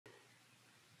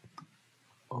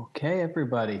Okay,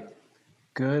 everybody.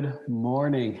 Good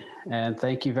morning, and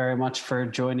thank you very much for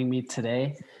joining me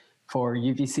today for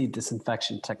UVC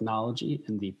disinfection technology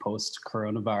in the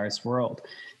post-coronavirus world.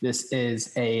 This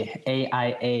is a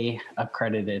AIA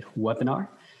accredited webinar.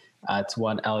 It's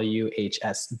one LU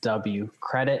HSW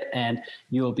credit, and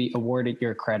you will be awarded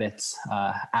your credits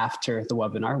after the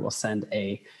webinar. We'll send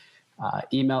a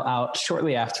email out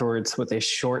shortly afterwards with a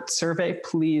short survey.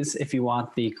 Please, if you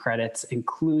want the credits,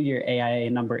 include your AIA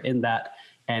number in that,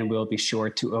 and we'll be sure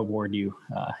to award you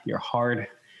your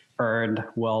hard-earned,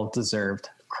 well-deserved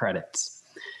credits.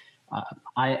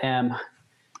 I am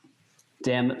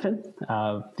Dan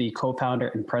Litvin, the co-founder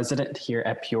and president here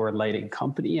at Pure Lighting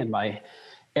Company, and my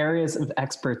areas of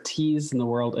expertise in the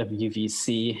world of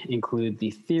UVC include the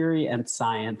theory and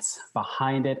science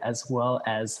behind it, as well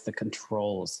as the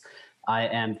controls. I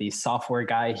am the software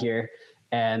guy here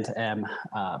and am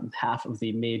half of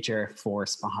the major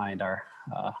force behind our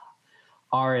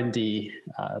R&D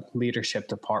leadership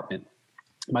department.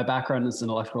 My background is in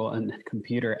electrical and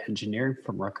computer engineering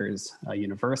from Rutgers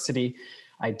University.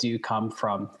 I do come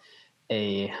from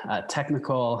a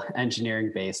technical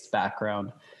engineering-based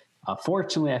background.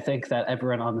 Fortunately, I think that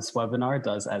everyone on this webinar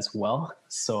does as well.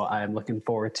 So I'm looking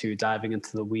forward to diving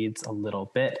into the weeds a little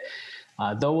bit.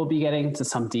 Though we'll be getting into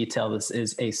some detail, this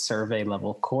is a survey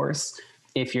level course.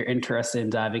 If you're interested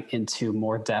in diving into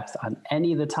more depth on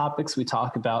any of the topics we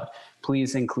talk about,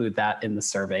 please include that in the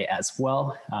survey as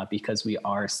well, because we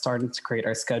are starting to create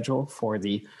our schedule for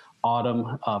the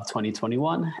autumn of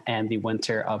 2021 and the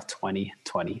winter of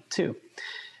 2022.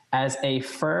 As a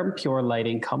firm, Pure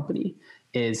Lighting Company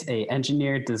is an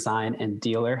engineer, design, and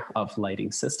dealer of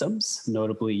lighting systems,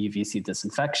 notably UVC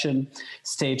disinfection,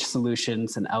 stage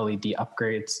solutions, and LED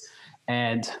upgrades.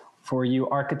 And for you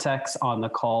architects on the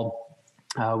call,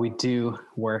 we do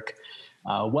work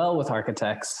well with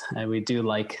architects, and we do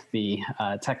like the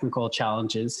technical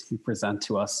challenges you present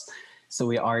to us. So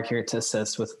we are here to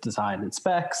assist with design and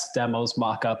specs, demos,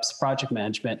 mock-ups, project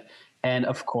management, and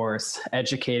of course,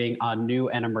 educating on new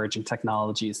and emerging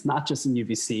technologies, not just in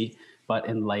UVC, but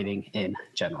in lighting in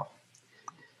general.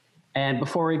 And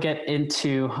before we get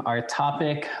into our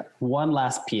topic, one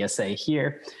last PSA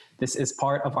here. This is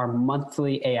part of our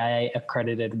monthly AIA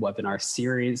accredited webinar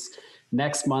series.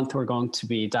 Next month, we're going to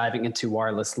be diving into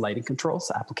wireless lighting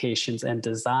controls, applications, and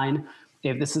design.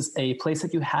 If this is a place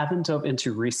that you haven't dove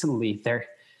into recently, there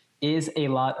is a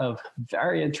lot of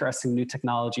very interesting new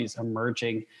technologies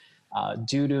emerging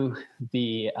due to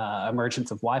the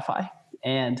emergence of Wi-Fi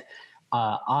and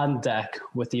on deck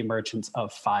with the emergence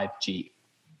of 5G.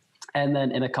 And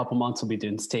then in a couple months, we'll be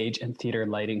doing stage and theater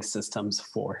lighting systems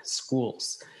for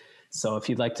schools. So if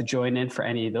you'd like to join in for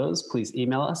any of those, please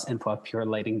email us,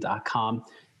 info@purelighting.com,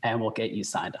 and we'll get you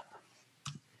signed up.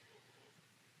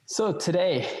 So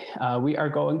today, we are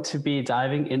going to be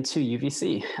diving into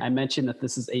UVC. I mentioned that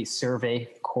this is a survey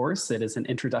course. It is an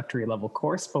introductory level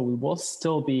course, but we will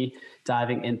still be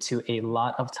diving into a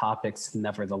lot of topics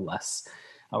nevertheless.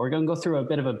 We're going to go through a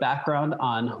bit of a background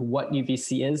on what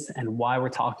UVC is and why we're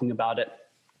talking about it.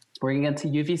 We're going to get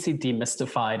into UVC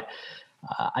demystified.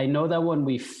 I know that when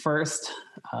we first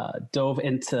got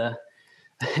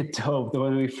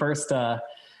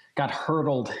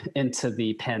hurtled into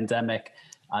the pandemic,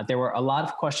 there were a lot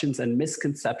of questions and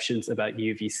misconceptions about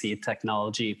UVC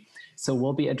technology. So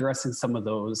we'll be addressing some of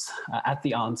those at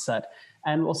the onset,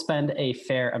 and we'll spend a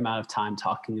fair amount of time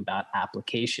talking about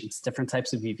applications, different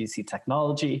types of UVC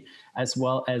technology, as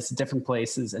well as different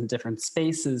places and different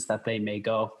spaces that they may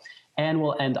go. And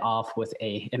we'll end off with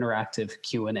an interactive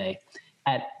Q&A.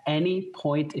 At any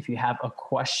point, if you have a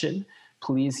question,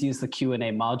 please use the Q&A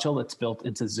module that's built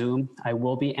into Zoom. I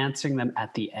will be answering them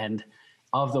at the end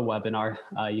of the webinar.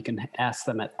 You can ask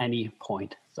them at any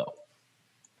point, though.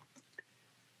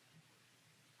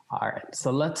 All right,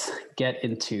 so let's get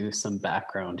into some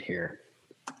background here.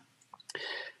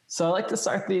 So I like to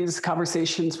start these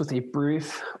conversations with a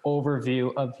brief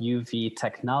overview of UV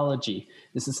technology.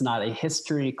 This is not a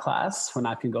history class. We're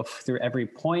not going to go through every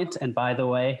point. And by the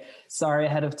way, sorry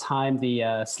ahead of time,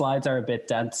 the slides are a bit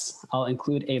dense. I'll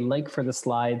include a link for the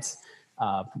slides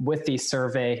with the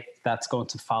survey that's going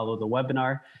to follow the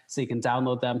webinar, so you can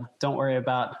download them. Don't worry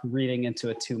about reading into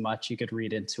it too much. You could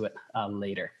read into it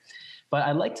later. But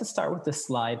I'd like to start with this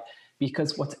slide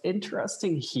because what's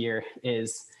interesting here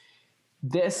is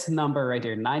this number right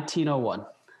here, 1901.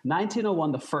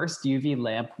 1901, the first UV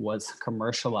lamp was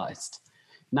commercialized.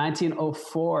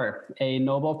 1904, a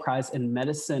Nobel Prize in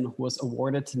Medicine was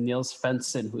awarded to Niels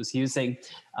Svensson, who's using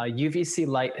UVC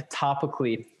light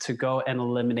topically to go and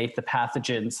eliminate the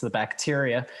pathogens, the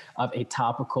bacteria, of a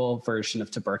topical version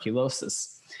of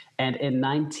tuberculosis. And in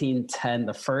 1910,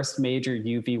 the first major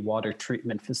UV water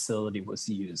treatment facility was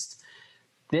used.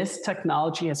 This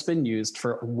technology has been used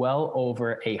for well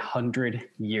over 100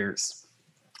 years.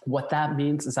 What that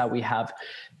means is that we have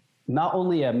not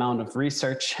only an amount of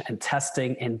research and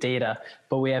testing and data,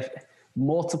 but we have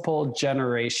multiple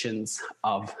generations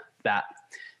of that.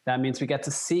 That means we get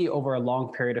to see over a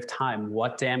long period of time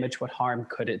what damage, what harm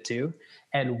could it do,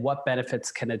 and what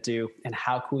benefits can it do, and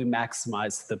how can we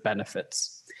maximize the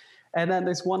benefits. And then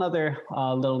there's one other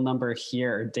little number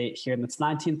here, or date here, and it's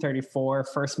 1934,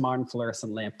 first modern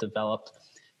fluorescent lamp developed.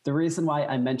 The reason why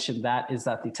I mentioned that is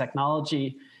that the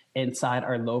technology inside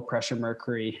our low pressure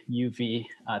mercury UV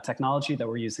technology that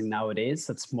we're using nowadays,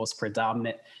 that's most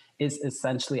predominant, is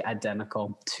essentially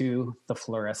identical to the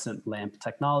fluorescent lamp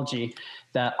technology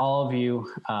that all of you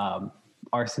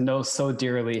know so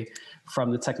dearly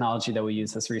from the technology that we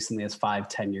used as recently as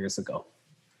 5-10 years ago,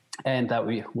 and that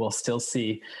we will still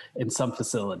see in some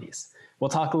facilities. We'll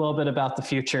talk a little bit about the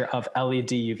future of LED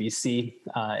UVC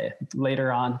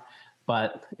later on,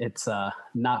 but it's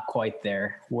not quite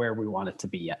there where we want it to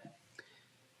be yet.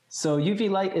 So UV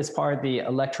light is part of the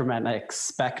electromagnetic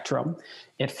spectrum.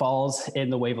 It falls in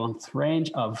the wavelength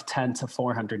range of 10 to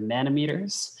 400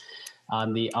 nanometers.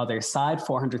 On the other side,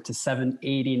 400 to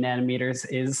 780 nanometers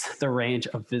is the range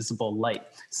of visible light.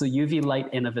 So UV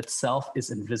light in of itself is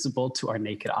invisible to our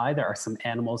naked eye. There are some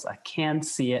animals that can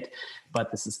see it,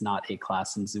 but this is not a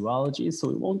class in zoology, so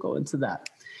we won't go into that.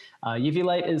 UV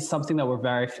light is something that we're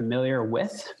very familiar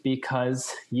with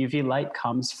because UV light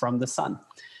comes from the sun.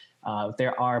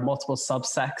 There are multiple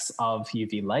subsects of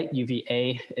UV light.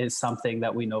 UVA is something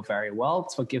that we know very well.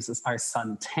 It's what gives us our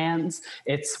sun tans.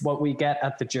 It's what we get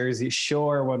at the Jersey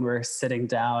Shore when we're sitting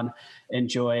down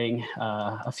enjoying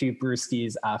a few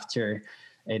brewskis after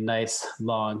a nice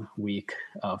long week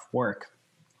of work.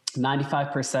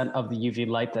 95% of the UV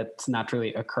light that's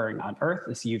naturally occurring on Earth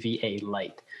is UVA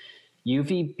light.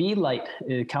 UVB light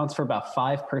accounts for about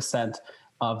 5%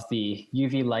 of the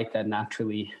UV light that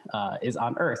naturally is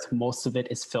on Earth. Most of it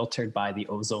is filtered by the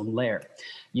ozone layer.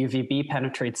 UVB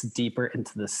penetrates deeper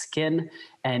into the skin,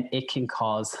 and it can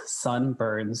cause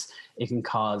sunburns, it can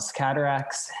cause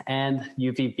cataracts, and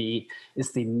UVB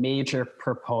is the major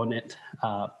proponent,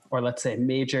 or let's say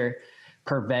major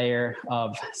purveyor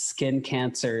of skin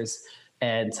cancers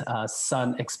and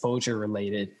sun exposure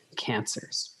related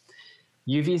cancers.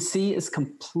 UVC is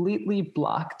completely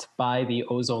blocked by the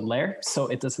ozone layer, so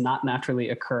it does not naturally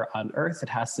occur on Earth. It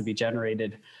has to be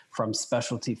generated from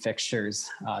specialty fixtures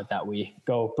that we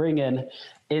go bring in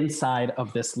inside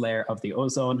of this layer of the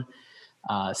ozone.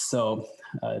 So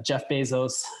Jeff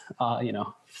Bezos,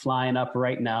 flying up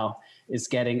right now, is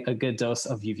getting a good dose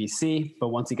of UVC, but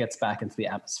once he gets back into the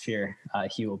atmosphere,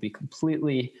 he will be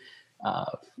completely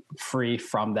free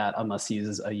from that unless he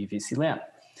uses a UVC lamp.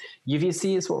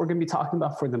 UVC is what we're going to be talking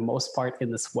about for the most part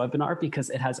in this webinar because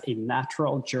it has a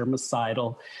natural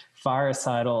germicidal,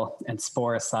 virucidal, and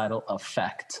sporicidal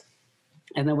effect.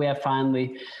 And then we have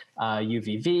finally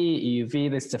UVV,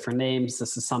 EUV, there's different names.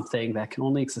 This is something that can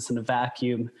only exist in a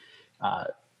vacuum,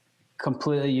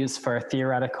 completely used for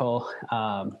theoretical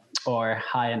or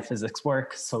high-end physics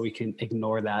work, so we can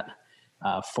ignore that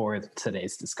for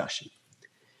today's discussion.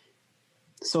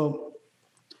 So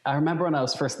I remember when I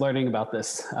was first learning about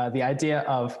this, the idea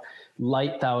of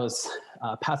light that was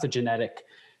pathogenetic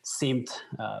seemed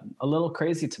a little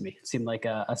crazy to me. It seemed like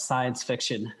a science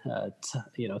fiction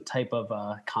type of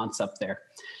concept there.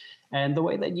 And the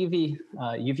way that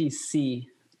UVC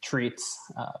treats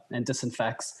and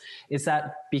disinfects is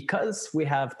that because we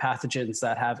have pathogens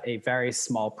that have a very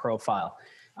small profile,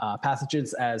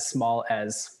 pathogens as small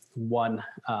as one,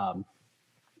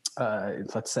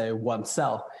 let's say one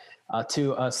cell,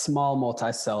 to a small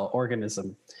multi-cell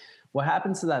organism. What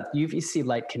happens is that UVC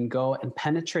light can go and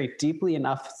penetrate deeply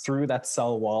enough through that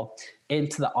cell wall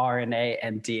into the RNA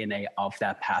and DNA of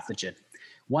that pathogen.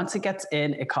 Once it gets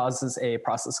in, it causes a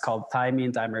process called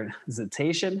thymine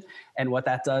dimerization. And what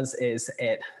that does is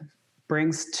it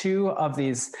brings two of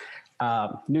these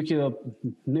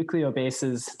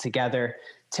nucleobases together,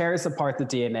 tears apart the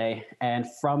DNA, and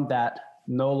from that,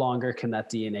 no longer can that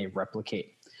DNA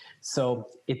replicate. So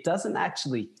it doesn't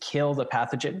actually kill the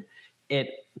pathogen.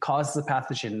 It causes the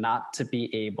pathogen not to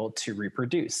be able to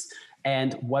reproduce.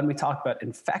 And when we talk about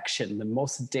infection, the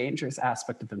most dangerous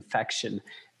aspect of infection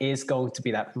is going to be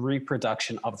that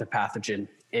reproduction of the pathogen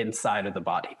inside of the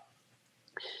body.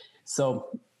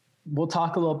 So We'll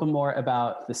talk a little bit more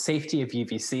about the safety of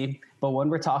UVC, but when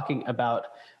we're talking about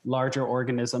larger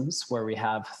organisms where we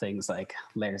have things like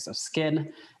layers of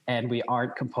skin and we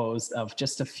aren't composed of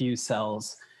just a few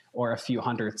cells or a few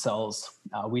hundred cells,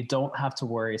 we don't have to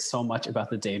worry so much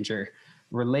about the danger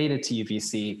related to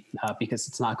UVC because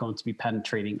it's not going to be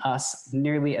penetrating us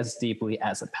nearly as deeply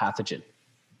as a pathogen.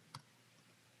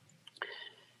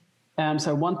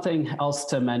 So one thing else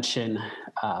to mention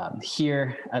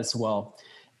here as well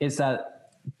is that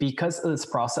because of this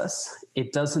process,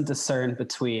 it doesn't discern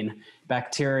between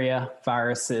bacteria,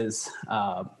 viruses,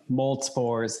 mold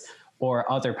spores,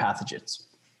 or other pathogens.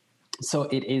 So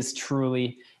it is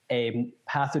truly a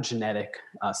pathogenetic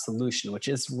solution, which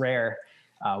is rare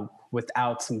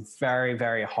without some very,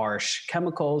 very harsh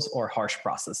chemicals or harsh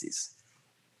processes.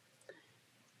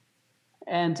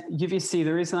 And UVC,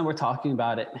 the reason that we're talking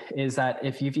about it is that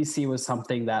if UVC was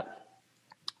something that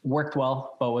worked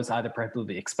well, but was either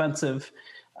prohibitively expensive,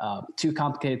 too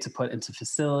complicated to put into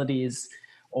facilities,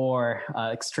 or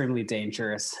extremely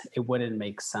dangerous, it wouldn't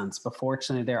make sense. But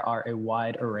fortunately, there are a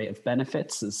wide array of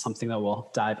benefits. This is something that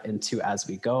we'll dive into as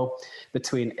we go.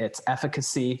 Between its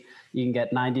efficacy, you can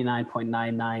get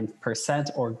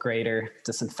 99.99% or greater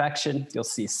disinfection. You'll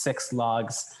see 6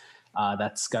 logs.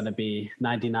 That's going to be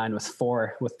 99 with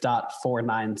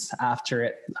 0.49 after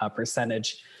it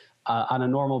percentage. On a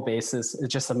normal basis,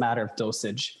 it's just a matter of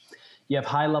dosage. You have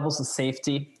high levels of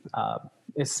safety,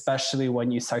 especially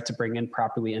when you start to bring in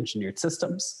properly engineered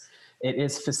systems. It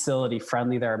is facility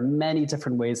friendly. There are many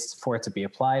different ways for it to be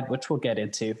applied, which we'll get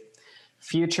into.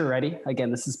 Future ready.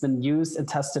 Again, this has been used and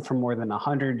tested for more than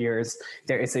 100 years.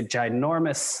 There is a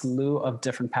ginormous slew of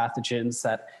different pathogens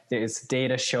that there is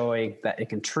data showing that it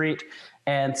can treat.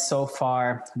 And so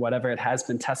far, whatever it has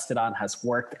been tested on has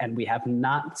worked, and we have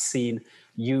not seen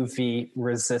UV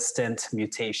resistant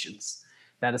mutations.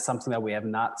 That is something that we have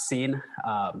not seen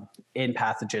in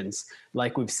pathogens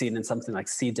like we've seen in something like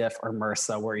C. diff or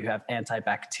MRSA, where you have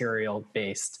antibacterial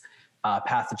based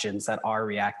pathogens that are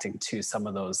reacting to some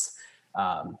of those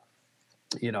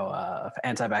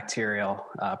antibacterial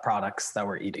products that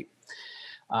we're eating.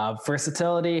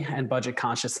 Versatility and budget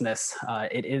consciousness,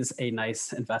 it is a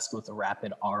nice investment with a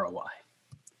rapid ROI. All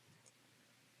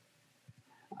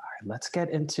right, let's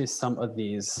get into some of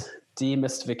these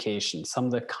demystifications, some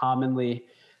of the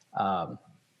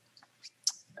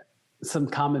some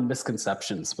common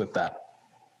misconceptions with that.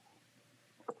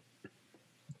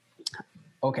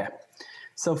 Okay.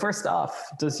 So first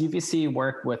off, does UVC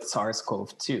work with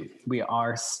SARS-CoV-2? We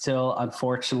are still,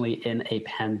 unfortunately, in a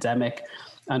pandemic.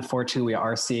 Unfortunately, we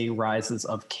are seeing rises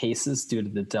of cases due to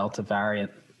the Delta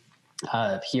variant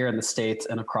here in the States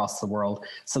and across the world.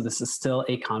 So this is still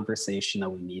a conversation that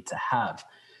we need to have.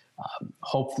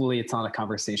 Hopefully, it's not a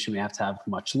conversation we have to have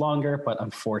much longer, but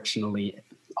unfortunately,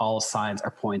 all signs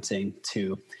are pointing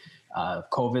to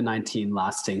COVID-19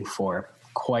 lasting for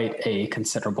quite a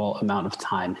considerable amount of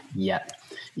time yet,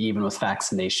 even with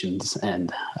vaccinations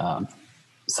and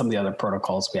some of the other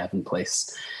protocols we have in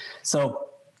place. So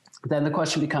then the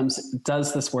question becomes,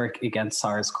 does this work against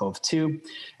SARS-CoV-2?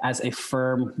 As a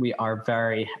firm, we are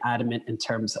very adamant in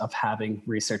terms of having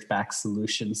research-backed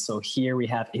solutions. So here we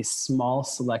have a small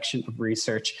selection of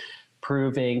research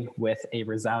proving with a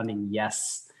resounding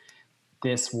yes,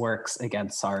 this works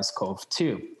against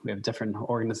SARS-CoV-2. We have different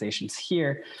organizations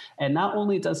here. And not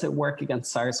only does it work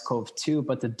against SARS-CoV-2,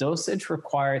 but the dosage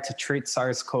required to treat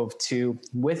SARS-CoV-2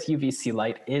 with UVC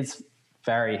light is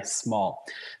very small.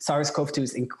 SARS-CoV-2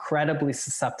 is incredibly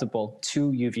susceptible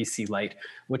to UVC light,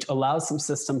 which allows some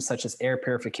systems such as air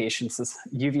purification,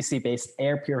 UVC-based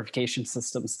air purification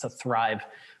systems to thrive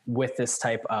with this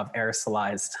type of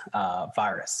aerosolized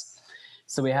virus.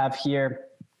 So we have here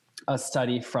a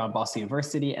study from Boston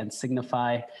University and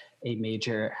Signify, a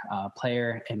major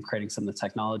player in creating some of the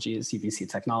technologies, UVC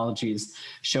technologies,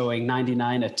 showing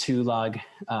 99, a 2-log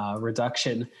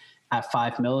reduction at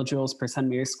 5 millijoules per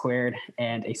centimeter squared,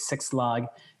 and a 6-log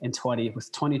in 20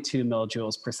 with 22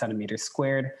 millijoules per centimeter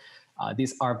squared.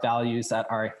 These are values that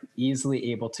are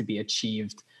easily able to be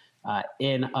achieved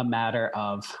in a matter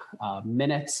of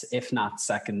minutes, if not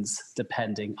seconds,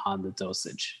 depending on the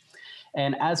dosage.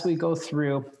 And as we go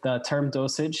through, the term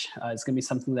dosage is going to be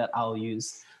something that I'll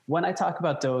use. When I talk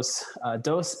about dose,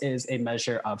 dose is a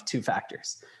measure of 2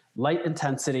 factors, light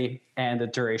intensity and the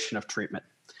duration of treatment.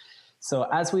 So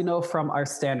as we know from our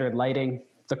standard lighting,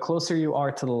 the closer you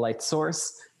are to the light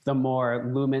source, the more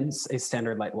lumens a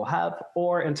standard light will have,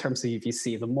 or in terms of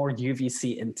UVC, the more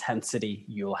UVC intensity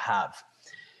you'll have.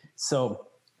 So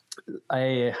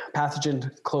a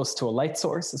pathogen close to a light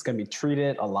source is going to be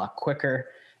treated a lot quicker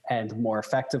and more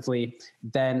effectively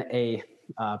than a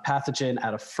pathogen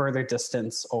at a further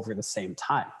distance over the same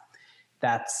time.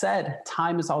 That said,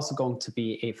 time is also going to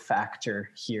be a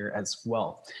factor here as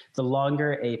well. The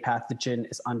longer a pathogen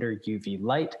is under UV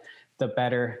light, the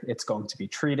better it's going to be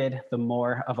treated, the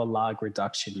more of a log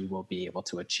reduction you will be able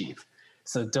to achieve.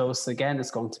 So dose, again, is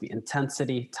going to be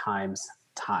intensity times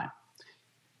time.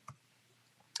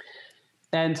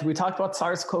 And we talked about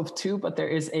SARS-CoV-2, but there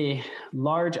is a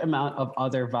large amount of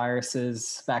other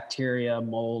viruses, bacteria,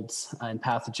 molds, and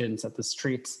pathogens that this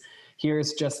treats.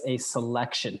 Here's just a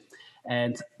selection.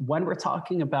 And when we're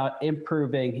talking about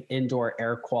improving indoor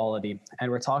air quality,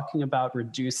 and we're talking about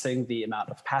reducing the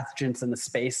amount of pathogens in the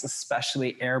space,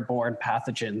 especially airborne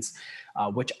pathogens,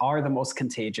 which are the most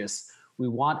contagious, we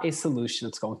want a solution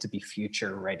that's going to be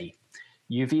future ready.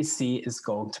 UVC is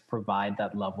going to provide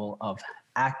that level of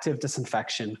active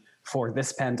disinfection for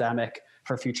this pandemic,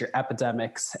 for future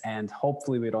epidemics, and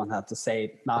hopefully we don't have to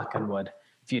say, knock on wood,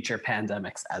 future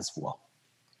pandemics as well.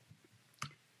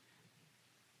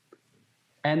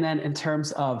 And then in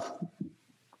terms of,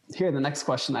 here, the next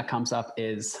question that comes up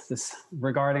is this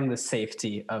regarding the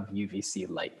safety of UVC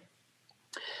light.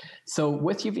 So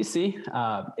with UVC,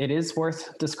 it is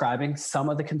worth describing some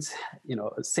of the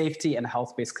safety and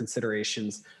health-based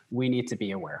considerations we need to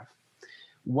be aware of.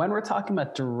 When we're talking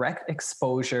about direct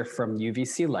exposure from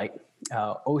UVC light,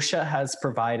 OSHA has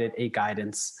provided a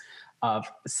guidance of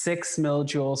 6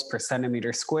 millijoules per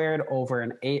centimeter squared over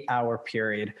an 8-hour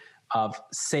period of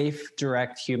safe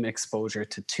direct human exposure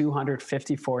to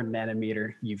 254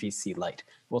 nanometer UVC light.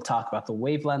 We'll talk about the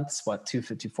wavelengths, what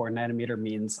 254 nanometer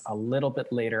means a little bit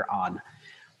later on.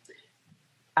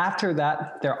 After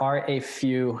that, there are a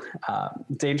few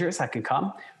dangers that can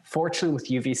come. Fortunately, with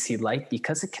UVC light,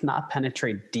 because it cannot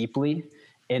penetrate deeply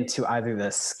into either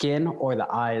the skin or the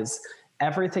eyes,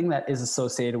 everything that is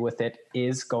associated with it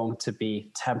is going to be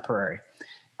temporary.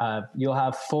 You'll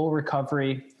have full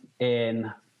recovery in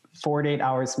 48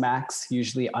 hours max,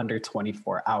 usually under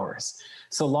 24 hours.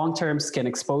 So long-term skin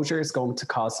exposure is going to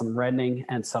cause some reddening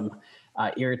and some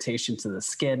irritation to the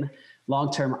skin.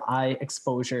 Long-term eye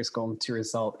exposure is going to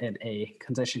result in a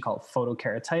condition called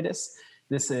photokeratitis.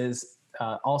 This is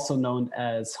also known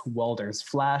as welder's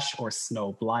flash or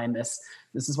snow blindness.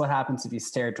 This is what happens if you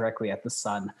stare directly at the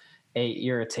sun, a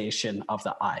irritation of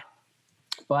the eye.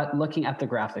 But looking at the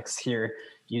graphics here,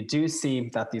 you do see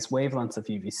that these wavelengths of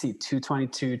UVC,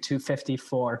 222,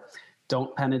 254,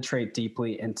 don't penetrate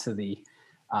deeply into the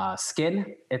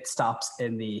skin. It stops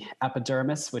in the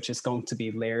epidermis, which is going to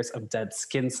be layers of dead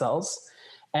skin cells.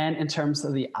 And in terms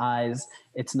of the eyes,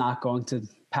 it's not going to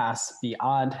pass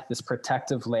beyond this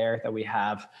protective layer that we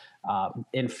have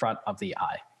in front of the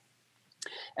eye.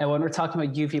 And when we're talking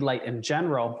about UV light in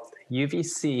general,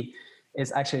 UVC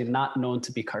is actually not known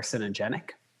to be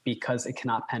carcinogenic because it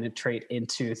cannot penetrate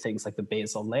into things like the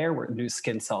basal layer where new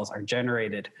skin cells are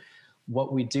generated.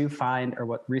 What we do find, or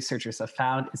what researchers have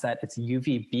found, is that it's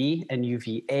UVB and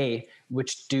UVA,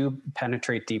 which do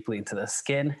penetrate deeply into the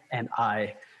skin, and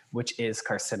I, which is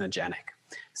carcinogenic.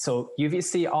 So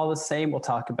UVC, all the same, we'll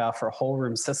talk about for whole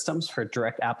room systems, for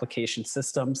direct application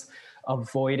systems,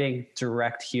 avoiding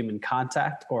direct human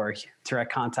contact or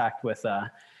direct contact with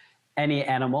any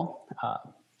animal.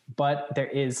 But there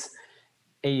is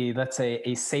let's say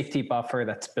a safety buffer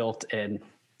that's built in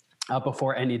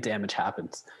before any damage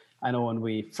happens. I know when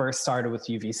we first started with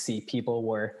UVC, people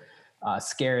were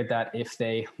scared that if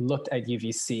they looked at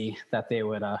UVC that they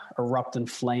would erupt in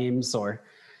flames or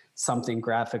something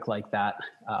graphic like that.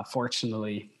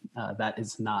 Fortunately, that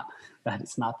is not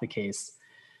the case.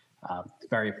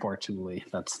 Very fortunately,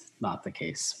 that's not the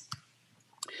case.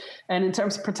 And in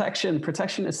terms of protection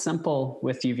is simple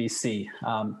with UVC.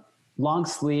 Long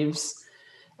sleeves,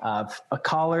 a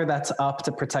collar that's up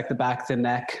to protect the back of the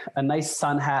neck, a nice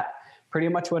sun hat, pretty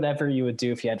much whatever you would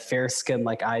do if you had fair skin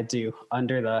like I do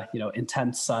under the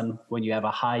intense sun when you have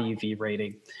a high UV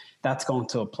rating, that's going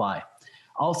to apply.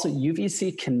 Also,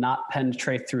 UVC cannot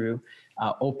penetrate through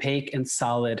opaque and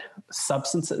solid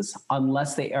substances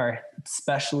unless they are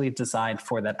specially designed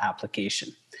for that application.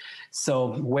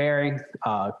 So wearing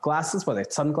glasses, whether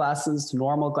it's sunglasses,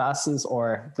 normal glasses,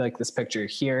 or like this picture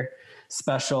here,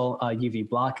 special UV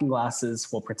blocking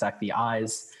glasses will protect the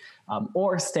eyes,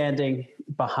 or standing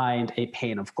behind a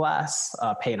pane of glass,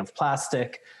 a pane of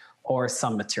plastic, or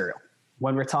some material.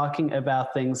 When we're talking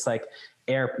about things like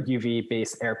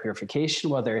UV-based air purification,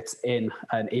 whether it's in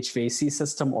an HVAC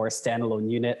system or a standalone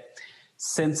unit,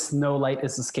 since no light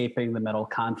is escaping the metal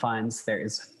confines, there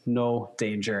is no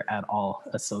danger at all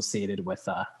associated with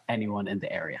anyone in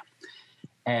the area.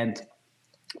 And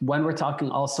when we're talking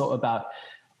also about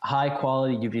high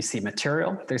quality UVC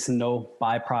material, there's no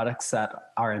byproducts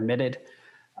that are emitted.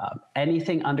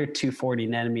 Anything under 240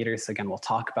 nanometers, again, we'll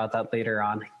talk about that later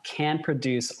on, can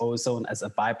produce ozone as a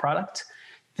byproduct.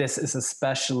 This is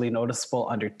especially noticeable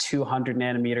under 200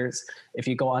 nanometers. If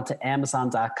you go onto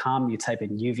Amazon.com, you type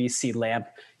in UVC lamp,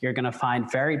 you're going to find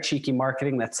very cheeky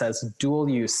marketing that says dual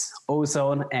use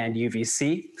ozone and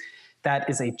UVC. That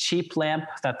is a cheap lamp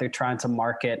that they're trying to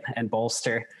market and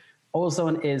bolster.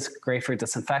 Ozone is great for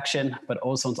disinfection, but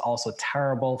ozone's also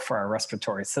terrible for our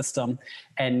respiratory system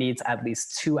and needs at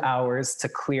least 2 hours to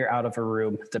clear out of a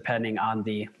room, depending on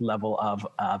the level of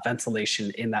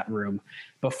ventilation in that room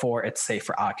before it's safe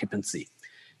for occupancy.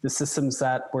 The systems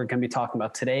that we're going to be talking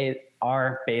about today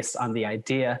are based on the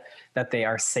idea that they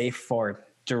are safe for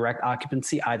direct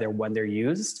occupancy, either when they're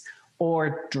used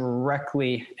or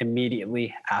directly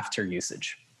immediately after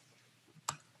usage.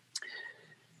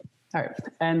 All right,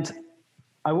 and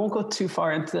I won't go too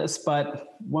far into this,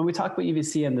 but when we talk about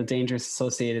UVC and the dangers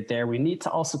associated there, we need to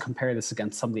also compare this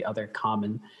against some of the other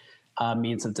common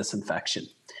means of disinfection.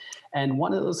 And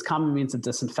one of those common means of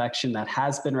disinfection that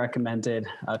has been recommended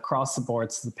across the board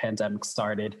since the pandemic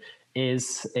started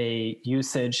is a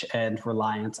usage and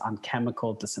reliance on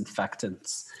chemical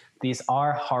disinfectants. These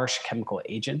are harsh chemical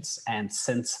agents, and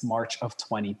since March of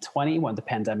 2020, when the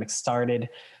pandemic started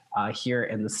here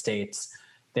in the States,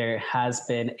 there has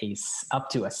been up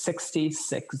to a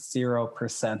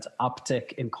 60%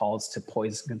 uptick in calls to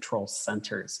poison control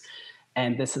centers.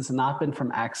 And this has not been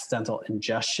from accidental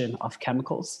ingestion of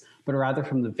chemicals, but rather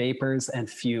from the vapors and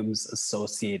fumes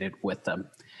associated with them.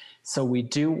 So we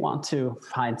do want to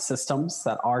find systems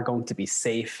that are going to be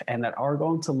safe and that are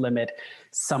going to limit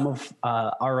some of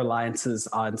our reliances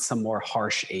on some more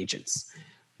harsh agents.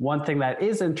 One thing that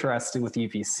is interesting with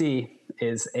UVC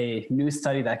is a new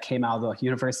study that came out of the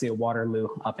University of Waterloo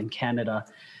up in Canada,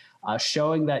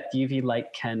 showing that UV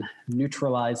light can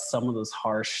neutralize some of those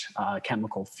harsh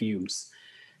chemical fumes.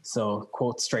 So,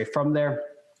 quote straight from there,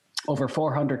 over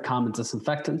 400 common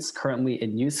disinfectants currently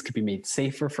in use could be made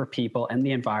safer for people and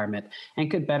the environment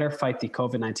and could better fight the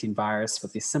COVID-19 virus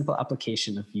with the simple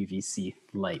application of UVC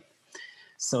light.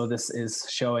 So this is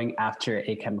showing after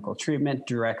a chemical treatment,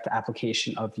 direct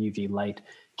application of UV light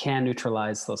can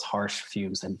neutralize those harsh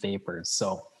fumes and vapors.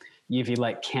 So UV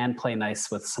light can play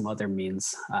nice with some other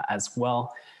means as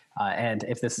well. And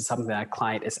if this is something that a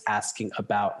client is asking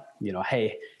about,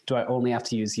 hey, do I only have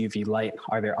to use UV light?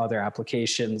 Are there other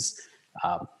applications?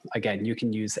 Again, you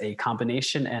can use a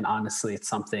combination. And honestly, it's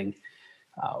something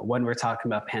when we're talking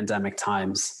about pandemic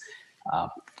times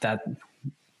that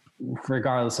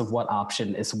regardless of what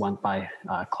option is went by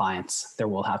clients, there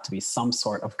will have to be some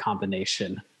sort of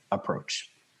combination approach.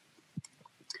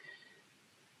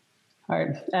 All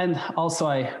right, and also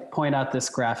I point out this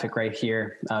graphic right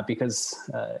here because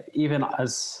even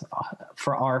as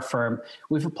for our firm,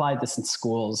 we've applied this in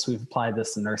schools, we've applied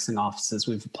this in nursing offices,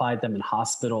 we've applied them in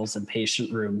hospitals and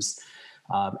patient rooms,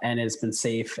 and it's been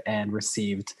safe and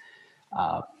received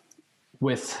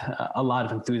with a lot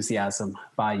of enthusiasm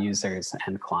by users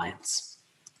and clients.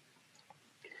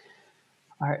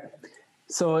 All right,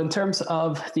 so in terms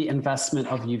of the investment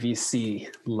of UVC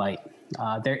light,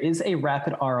 there is a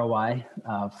rapid ROI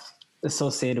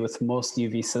associated with most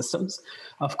UV systems.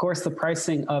 Of course, the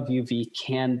pricing of UV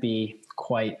can be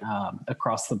quite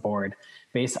across the board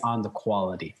based on the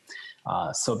quality.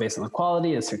 So based on the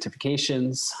quality, the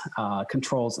certifications,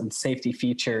 controls and safety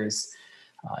features,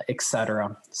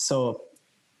 etc. So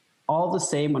all the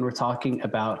same, when we're talking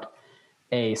about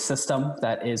a system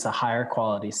that is a higher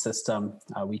quality system,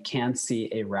 we can see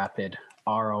a rapid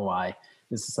ROI.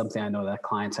 This is something I know that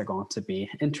clients are going to be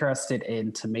interested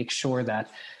in to make sure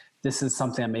that this is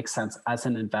something that makes sense as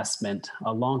an investment,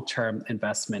 a long-term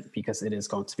investment, because it is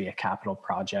going to be a capital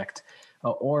project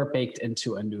or baked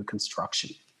into a new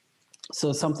construction.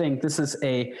 So this is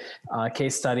a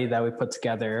case study that we put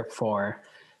together for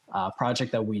a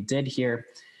project that we did here.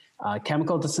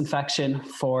 Chemical disinfection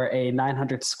for a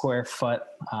 900 square foot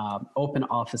open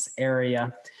office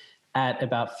area at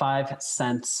about 5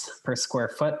 cents per square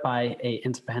foot by an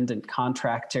independent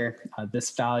contractor.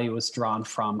 This value was drawn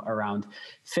from around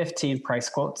 15 price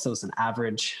quotes. So it was an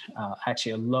average,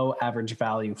 actually a low average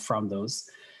value from those.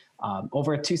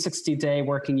 Over a 260-day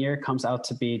working year comes out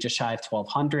to be just shy of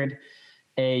 1,200.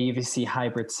 A UVC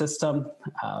hybrid system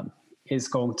is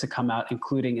going to come out,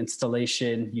 including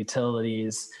installation,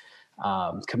 utilities,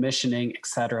 commissioning, et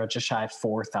cetera, just shy of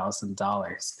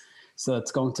 $4,000. So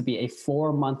it's going to be a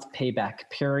 4-month payback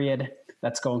period.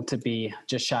 That's going to be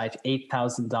just shy of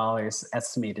 $8,000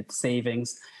 estimated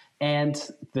savings. And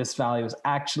this value is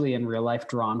actually in real life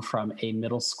drawn from a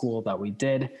middle school that we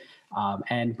did.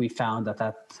 And we found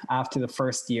that after the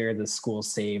first year, the school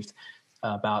saved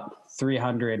about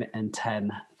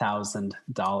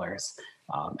 $310,000.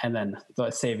 And then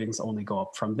the savings only go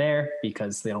up from there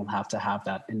because they don't have to have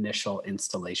that initial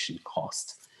installation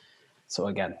cost. So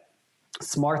again,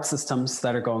 smart systems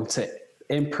that are going to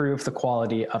improve the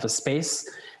quality of a space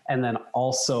and then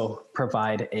also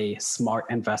provide a smart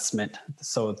investment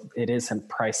so it isn't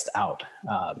priced out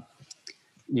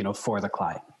for the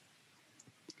client.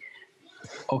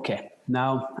 Okay,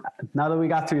 now that we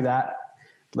got through that,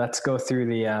 let's go through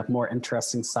the more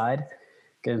interesting side.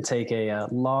 Going to take a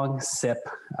long sip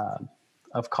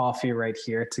of coffee right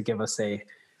here to give us a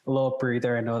little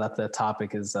breather. I know that the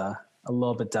topic is a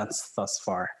little bit dense thus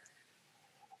far.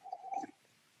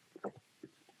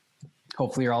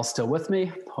 Hopefully you're all still with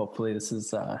me. Hopefully this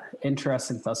is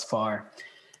interesting thus far,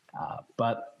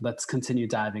 but let's continue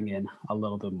diving in a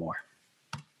little bit more.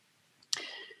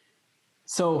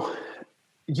 So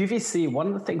UVC, one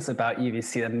of the things about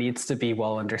UVC that needs to be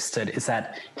well understood is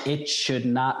that it should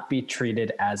not be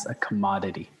treated as a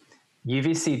commodity.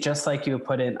 UVC, just like you would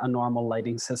put in a normal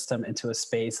lighting system into a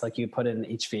space, like you put in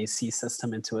an HVAC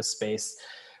system into a space,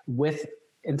 with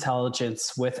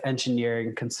intelligence, with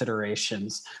engineering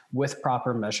considerations, with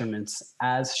proper measurements,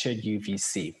 as should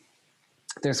UVC.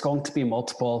 There's going to be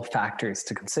multiple factors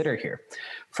to consider here.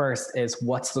 First is,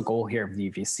 what's the goal here of the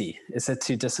UVC? Is it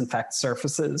to disinfect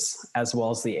surfaces as well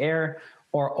as the air,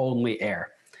 or only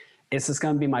air? Is this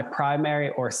going to be my primary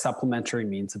or supplementary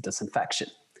means of disinfection?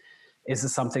 Is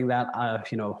this something that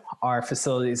our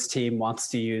facilities team wants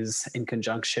to use in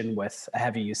conjunction with a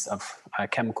heavy use of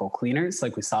chemical cleaners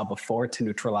like we saw before to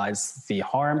neutralize the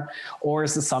harm? Or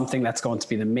is this something that's going to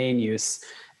be the main use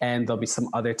and there'll be some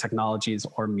other technologies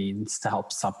or means to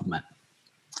help supplement?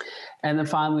 And then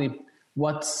finally,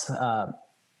 what's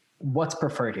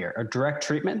preferred here? A direct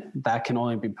treatment that can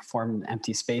only be performed in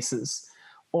empty spaces,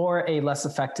 or a less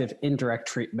effective indirect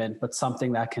treatment, but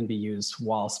something that can be used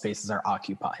while spaces are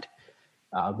occupied?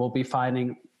 We'll be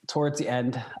finding towards the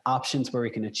end options where we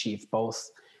can achieve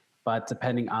both, but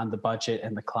depending on the budget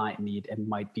and the client need, it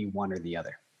might be one or the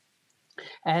other.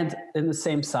 And in the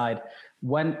same side,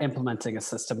 when implementing a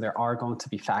system, there are going to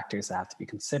be factors that have to be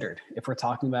considered. If we're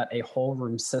talking about a whole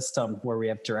room system where we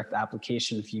have direct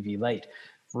application of UV light,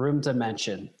 room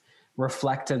dimension,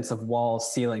 reflectance of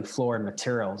walls, ceiling, floor, and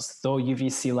materials, though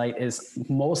UVC light is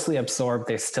mostly absorbed,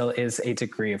 there still is a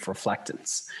degree of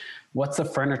reflectance. What's the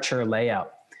furniture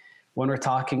layout? When we're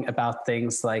talking about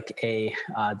things like a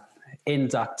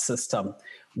in-duct system,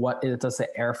 what does the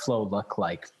airflow look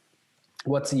like?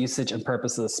 What's the usage and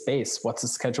purpose of the space? What's the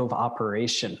schedule of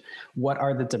operation? What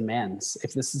are the demands?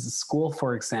 If this is a school,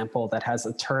 for example, that has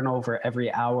a turnover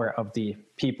every hour of the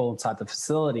people inside the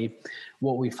facility,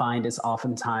 what we find is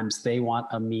oftentimes they want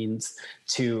a means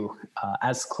to,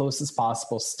 as close as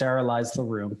possible, sterilize the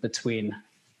room between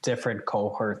different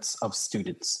cohorts of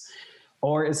students.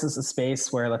 Or is this a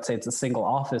space where, let's say it's a single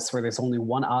office where there's only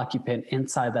one occupant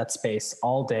inside that space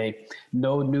all day,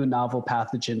 no new novel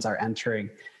pathogens are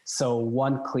entering, so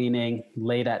one cleaning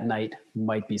late at night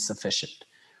might be sufficient?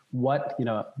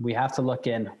 We have to look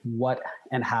in what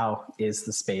and how is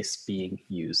the space being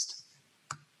used.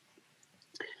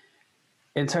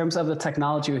 In terms of the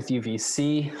technology with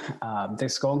UVC,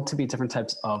 there's going to be different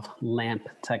types of lamp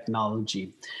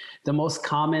technology. The most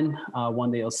common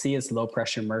one that you'll see is low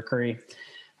pressure mercury.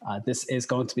 This is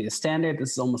going to be the standard.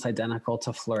 This is almost identical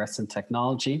to fluorescent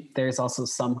technology. There's also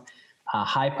some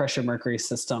high pressure mercury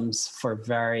systems for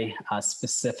very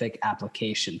specific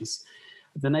applications.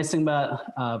 The nice thing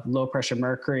about low pressure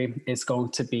mercury is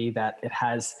going to be that it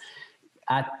has,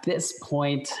 at this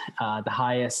point, the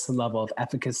highest level of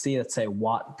efficacy, let's say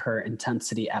watt per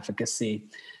intensity efficacy,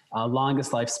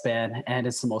 longest lifespan, and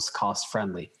it's the most cost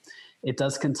friendly. It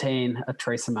does contain a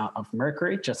trace amount of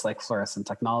mercury, just like fluorescent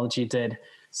technology did.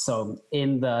 So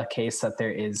in the case that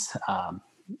there is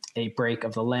a break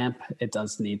of the lamp, it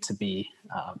does need to be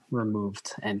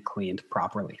removed and cleaned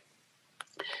properly.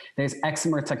 There's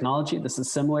excimer technology. This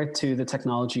is similar to the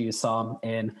technology you saw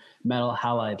in metal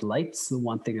halide lights. The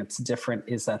one thing that's different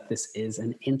is that this is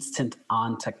an instant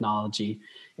on technology.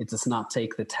 It does not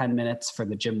take the 10 minutes for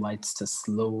the gym lights to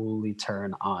slowly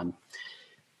turn on.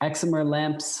 Excimer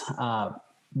lamps,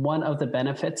 one of the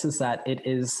benefits is that it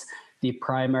is the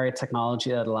primary technology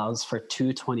that allows for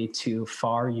 222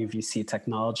 far UVC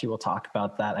technology. We'll talk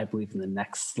about that, I believe, in the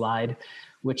next slide,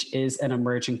 which is an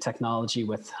emerging technology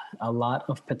with a lot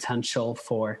of potential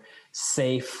for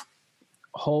safe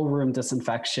whole room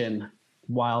disinfection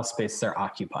while spaces are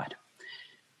occupied.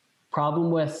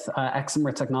 Problem with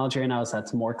excimer technology right now is that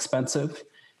it's more expensive.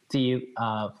 The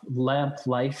lamp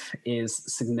life is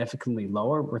significantly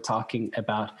lower. We're talking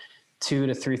about 2,000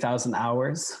 to 3,000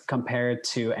 hours compared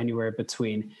to anywhere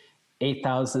between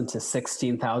 8,000 to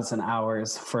 16,000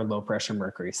 hours for low pressure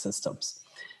mercury systems.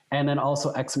 And then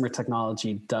also excimer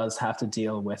technology does have to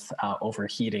deal with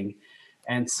overheating.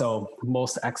 And so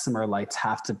most excimer lights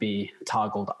have to be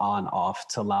toggled on off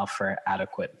to allow for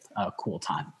adequate cool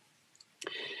time.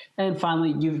 And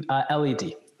finally,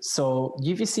 LED. So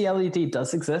UVC LED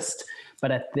does exist,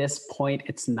 but at this point,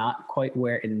 it's not quite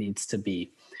where it needs to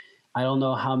be. I don't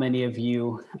know how many of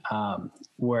you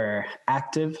were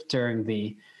active during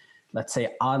the, let's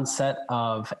say, onset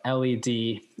of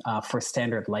LED for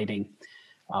standard lighting.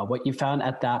 What you found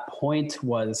at that point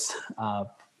was,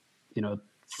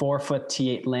 4-foot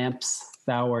T8 lamps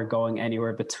that were going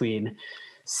anywhere between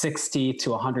 $60 to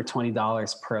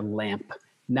 $120 per lamp.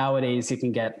 Nowadays, you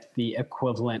can get the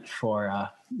equivalent for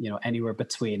anywhere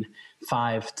between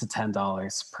 $5 to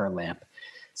 $10 per lamp.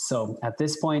 So at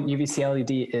this point, UVC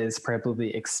LED is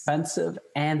prohibitively expensive,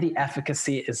 and the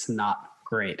efficacy is not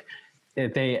great.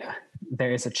 There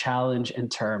is a challenge in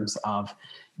terms of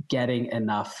getting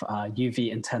enough UV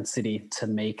intensity to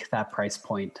make that price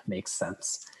point make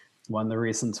sense. One of the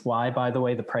reasons why, by the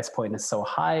way, the price point is so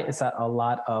high is that a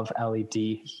lot of LED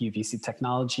UVC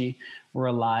technology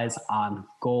relies on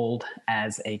gold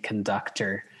as a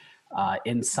conductor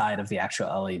inside of the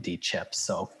actual LED chip.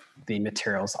 So the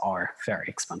materials are very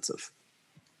expensive.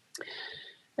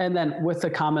 And then with the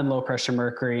common low pressure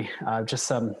mercury, just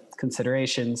some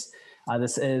considerations.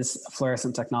 This is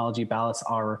fluorescent technology, ballasts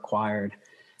are required.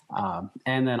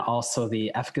 And then also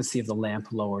the efficacy of the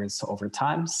lamp lowers over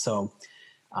time. So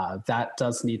that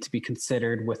does need to be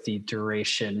considered with the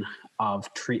duration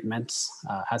of treatments.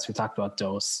 As we talked about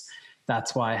dose,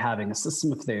 that's why having a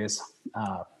system, if there's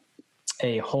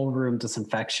a whole room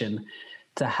disinfection,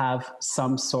 to have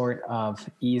some sort of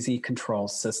easy control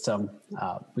system.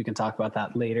 We can talk about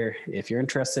that later. If you're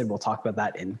interested, we'll talk about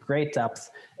that in great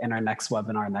depth in our next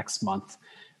webinar next month.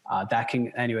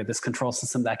 This control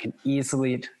system that can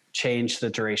easily change the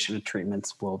duration of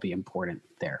treatments will be important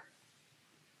there.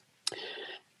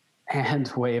 And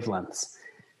wavelengths.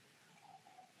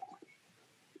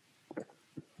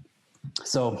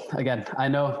 So again, I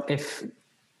know if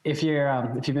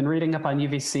you've been reading up on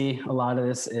UVC, a lot of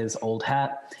this is old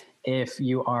hat. If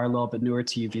you are a little bit newer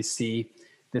to UVC,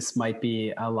 this might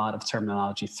be a lot of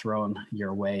terminology thrown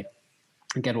your way.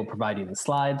 Again, we'll provide you the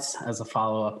slides as a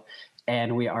follow-up,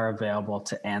 and we are available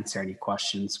to answer any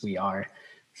questions. We are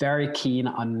very keen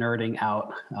on nerding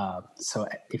out. So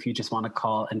if you just want to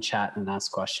call and chat and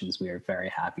ask questions, we are very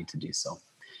happy to do so.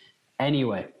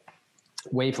 Anyway,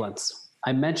 wavelengths.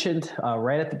 I mentioned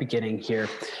right at the beginning here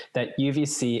that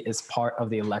UVC is part of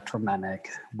the electromagnetic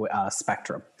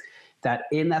spectrum. That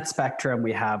in that spectrum,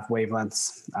 we have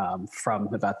wavelengths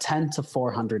from about 10 to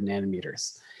 400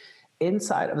 nanometers.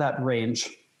 Inside of that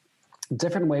range,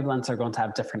 different wavelengths are going to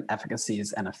have different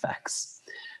efficacies and effects.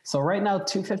 So right now,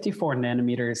 254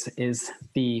 nanometers is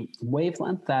the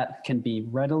wavelength that can be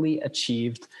readily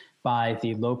achieved by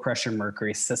the low pressure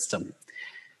mercury system.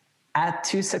 At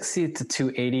 260 to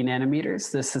 280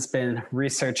 nanometers, this has been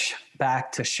researched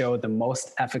back to show the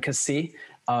most efficacy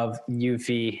of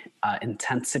UV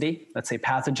intensity, let's say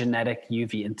pathogenic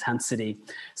UV intensity.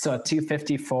 So at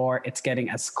 254, it's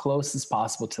getting as close as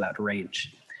possible to that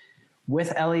range.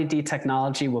 With LED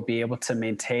technology, we'll be able to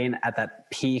maintain at that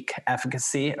peak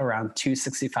efficacy around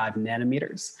 265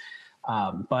 nanometers.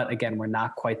 But again, we're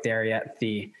not quite there yet.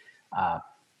 The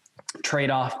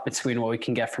trade-off between what we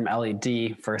can get from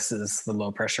LED versus the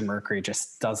low pressure mercury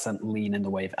just doesn't lean in the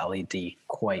way of LED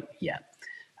quite yet.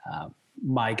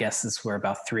 My guess is we're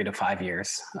about 3 to 5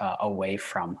 years away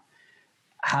from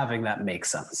having that make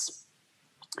sense.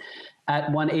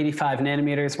 At 185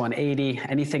 nanometers, 180,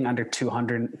 anything under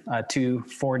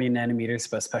 240 nanometers,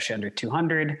 but especially under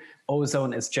 200,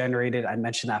 ozone is generated. I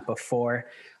mentioned that before.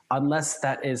 Unless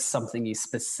that is something you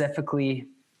specifically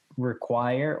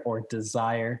require or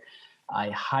desire, I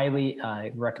highly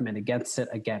recommend against it,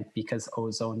 again, because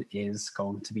ozone is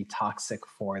going to be toxic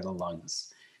for the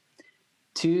lungs.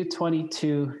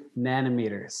 222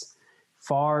 nanometers.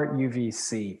 For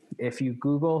UVC, if you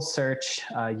Google search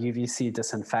UVC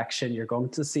disinfection, you're going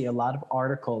to see a lot of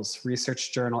articles,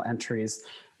 research journal entries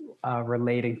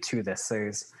relating to this.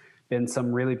 There's been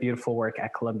some really beautiful work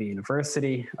at Columbia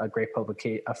University,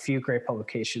 a few great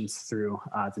publications through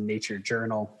the Nature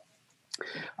Journal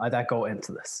that go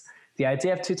into this. The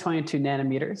idea of 222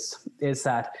 nanometers is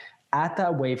that at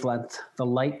that wavelength, the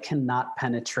light cannot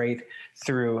penetrate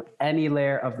through any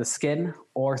layer of the skin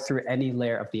or through any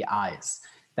layer of the eyes.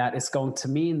 That is going to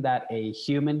mean that a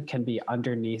human can be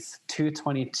underneath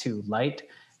 222 light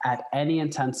at any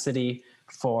intensity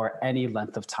for any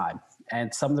length of time.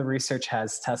 And some of the research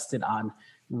has tested on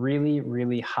really,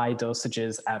 really high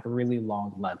dosages at really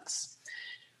long lengths.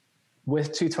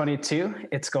 With 222,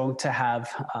 it's going to have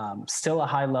still a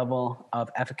high level of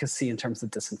efficacy in terms of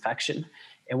disinfection.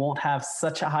 It won't have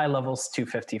such a high level as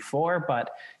 254, but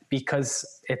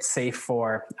because it's safe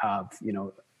for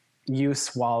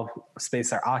use while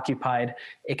spaces are occupied,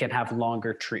 it can have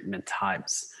longer treatment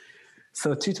times.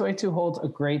 So 222 holds a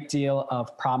great deal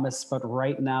of promise, but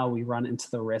right now we run into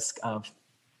the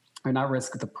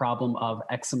problem of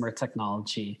excimer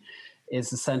technology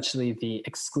is essentially the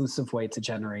exclusive way to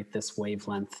generate this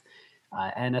wavelength.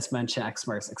 And as mentioned,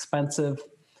 excimer is expensive.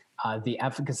 The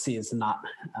efficacy is not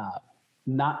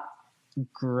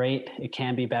great. It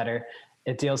can be better.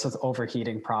 It deals with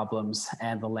overheating problems,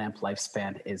 and the lamp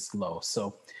lifespan is low.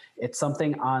 So it's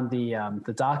something on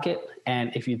the docket.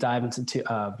 And if you dive into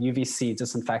UVC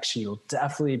disinfection, you'll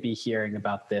definitely be hearing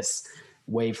about this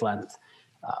wavelength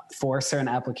for certain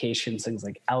applications, things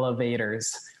like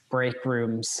elevators, break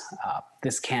rooms.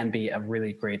 This can be a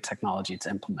really great technology to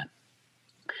implement.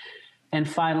 And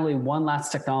finally, one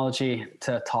last technology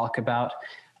to talk about.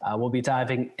 We'll be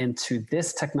diving into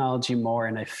this technology more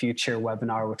in a future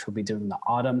webinar, which we'll be doing in the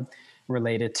autumn,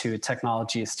 related to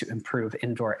technologies to improve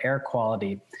indoor air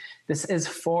quality. This is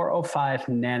 405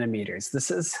 nanometers. This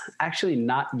is actually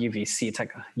not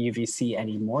UVC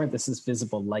anymore. This is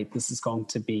visible light. This is going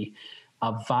to be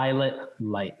a violet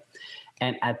light.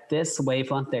 And at this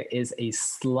wavelength, there is a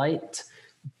slight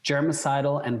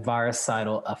germicidal and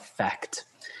virucidal effect.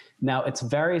 Now, it's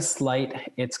very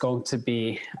slight. It's going to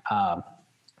be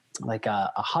like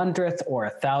a hundredth or a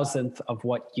thousandth of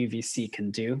what UVC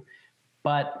can do,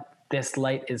 but this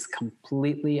light is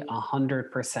completely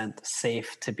 100%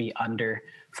 safe to be under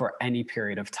for any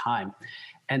period of time.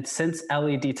 And since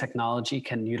LED technology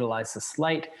can utilize this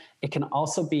light, it can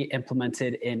also be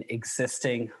implemented in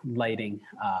existing lighting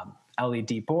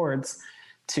LED boards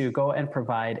to go and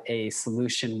provide a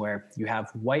solution where you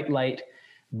have white light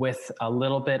with a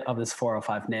little bit of this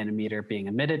 405 nanometer being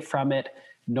emitted from it.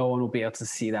 No one will be able to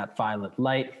see that violet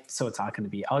light, so it's not going to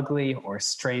be ugly or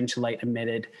strange light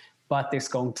emitted, but there's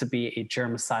going to be a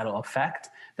germicidal effect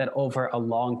that over a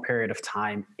long period of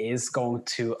time is going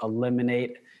to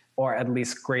eliminate or at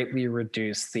least greatly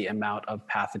reduce the amount of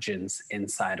pathogens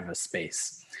inside of a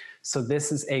space. So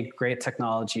this is a great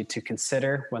technology to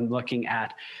consider when looking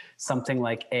at something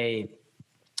like a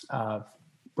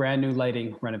brand new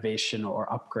lighting renovation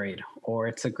or upgrade, or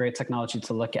it's a great technology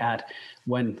to look at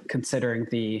when considering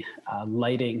the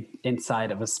lighting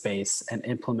inside of a space and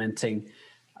implementing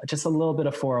just a little bit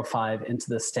of 405 into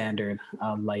the standard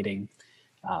lighting.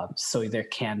 So there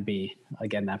can be,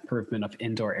 again, that improvement of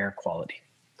indoor air quality.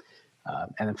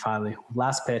 And then finally,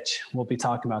 last pitch, we'll be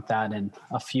talking about that in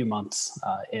a few months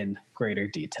in greater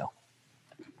detail.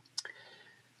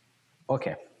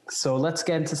 Okay. So let's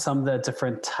get into some of the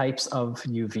different types of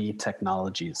UV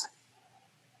technologies.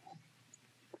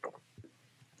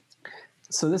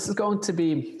 So this is going to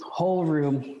be whole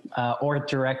room or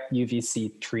direct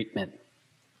UVC treatment.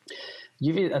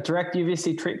 A direct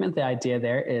UVC treatment, the idea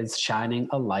there is shining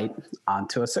a light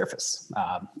onto a surface.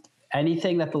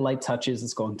 Anything that the light touches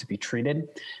is going to be treated.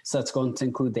 So it's going to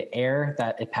include the air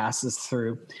that it passes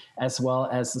through, as well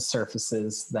as the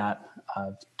surfaces that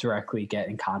directly get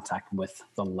in contact with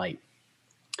the light.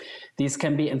 These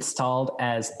can be installed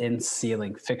as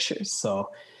in-ceiling fixtures.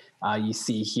 So you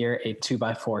see here a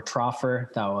 2x4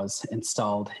 troffer that was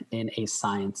installed in a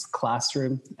science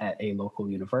classroom at a local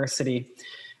university.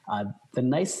 The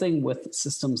nice thing with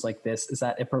systems like this is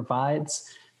that it provides,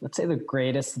 let's say, the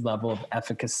greatest level of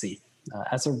efficacy.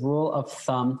 As a rule of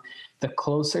thumb, the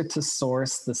closer to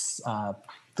source,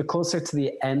 the closer to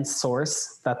the end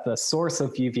source that the source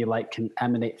of UV light can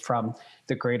emanate from,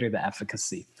 the greater the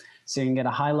efficacy. So you can get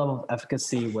a high level of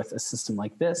efficacy with a system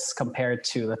like this compared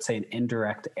to, let's say, an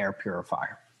indirect air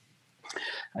purifier.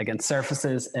 Again,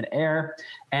 surfaces and air.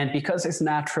 And because there's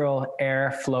natural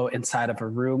air flow inside of a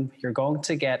room, you're going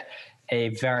to get a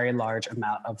very large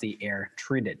amount of the air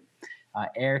treated.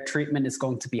 Air treatment is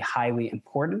going to be highly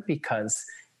important because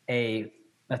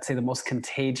let's say the most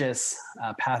contagious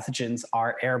pathogens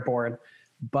are airborne,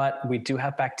 but we do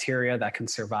have bacteria that can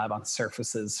survive on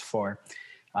surfaces for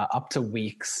up to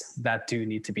weeks that do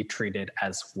need to be treated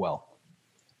as well.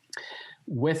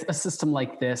 With a system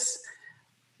like this,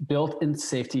 built-in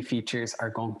safety features are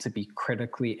going to be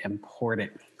critically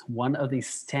important. One of the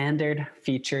standard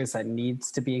features that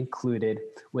needs to be included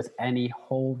with any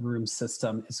whole room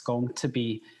system is going to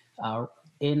be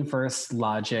inverse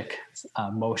logic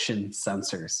motion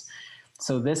sensors.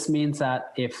 So this means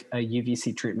that if a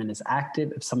UVC treatment is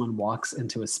active, if someone walks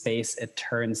into a space, it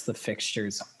turns the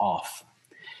fixtures off.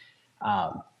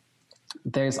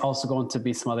 There's also going to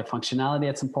be some other functionality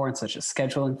that's important, such as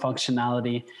scheduling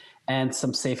functionality and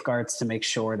some safeguards to make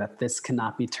sure that this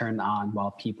cannot be turned on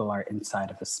while people are inside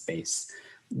of a space.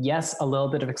 Yes, a little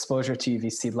bit of exposure to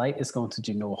UVC light is going to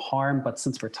do no harm, but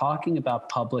since we're talking about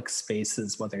public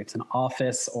spaces, whether it's an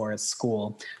office or a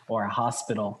school or a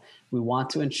hospital, we want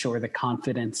to ensure the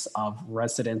confidence of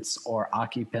residents or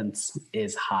occupants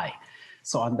is high.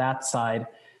 So on that side,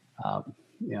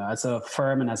 as a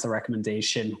firm and as a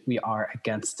recommendation, we are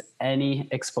against any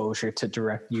exposure to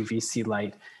direct UVC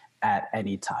light at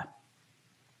any time.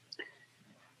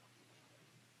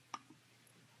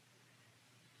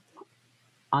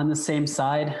 On the same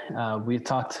side, we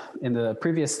talked in the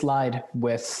previous slide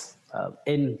with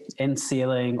in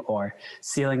ceiling or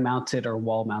ceiling mounted or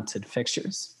wall mounted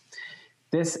fixtures.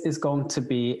 This is going to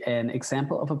be an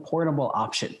example of a portable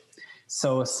option.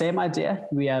 So same idea,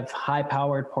 we have high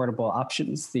powered portable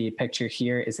options. The picture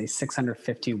here is a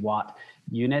 650 watt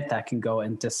unit that can go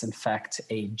and disinfect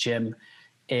a gym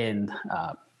in,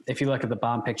 if you look at the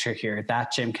bottom picture here,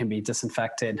 that gym can be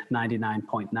disinfected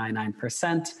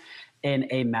 99.99% in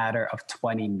a matter of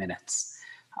 20 minutes.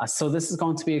 So this is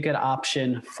going to be a good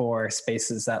option for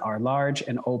spaces that are large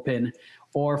and open,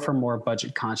 or for more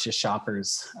budget conscious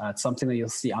shoppers. It's something that you'll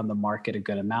see on the market a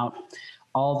good amount.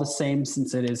 All the same,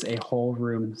 since it is a whole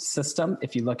room system,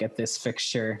 if you look at this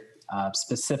fixture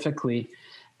specifically,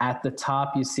 at the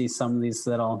top you see some of these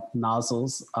little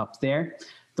nozzles up there.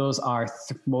 Those are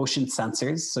motion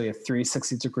sensors, so you have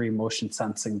 360-degree motion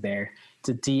sensing there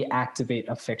to deactivate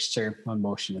a fixture when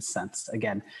motion is sensed.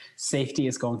 Again, safety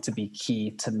is going to be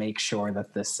key to make sure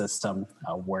that this system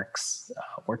works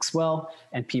well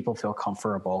and people feel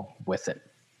comfortable with it.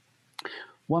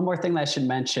 One more thing that I should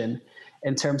mention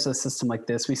in terms of a system like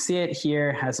this, we see it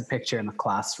here as a picture in a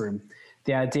classroom.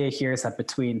 The idea here is that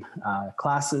between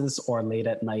classes or late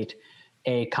at night,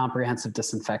 a comprehensive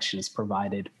disinfection is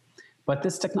provided. But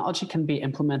this technology can be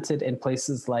implemented in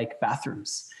places like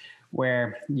bathrooms,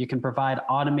 where you can provide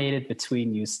automated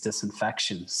between use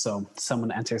disinfection. So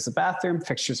someone enters the bathroom,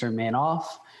 fixtures remain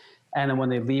off, and then when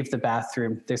they leave the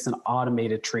bathroom, there's an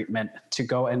automated treatment to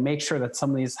go and make sure that some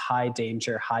of these high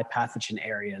danger, high pathogen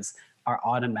areas are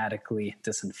automatically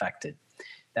disinfected.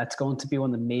 That's going to be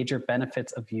one of the major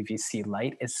benefits of UVC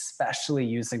light, especially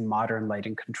using modern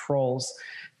lighting controls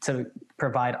to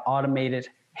provide automated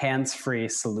hands-free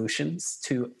solutions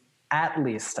to at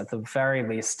the very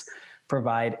least,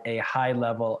 provide a high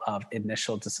level of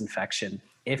initial disinfection,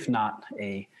 if not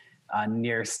a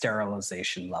near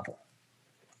sterilization level.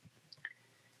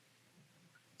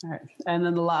 All right, and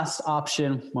then the last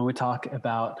option when we talk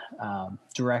about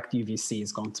direct UVC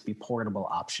is going to be portable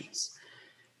options.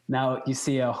 Now you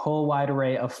see a whole wide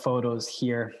array of photos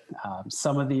here.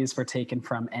 Some of these were taken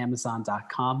from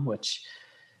Amazon.com, which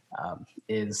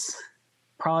is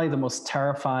probably the most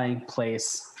terrifying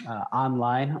place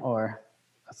online, or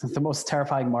the most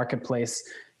terrifying marketplace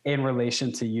in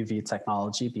relation to UV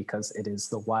technology, because it is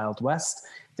the Wild West.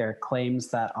 There are claims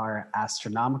that are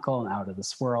astronomical and out of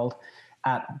this world.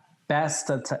 At best,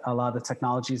 a lot of the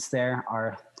technologies there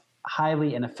are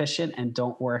highly inefficient and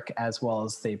don't work as well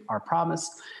as they are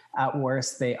promised. At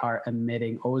worst, they are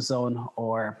emitting ozone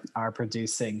or are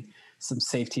producing some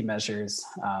safety measures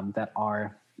that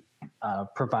are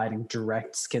providing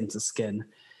direct skin-to-skin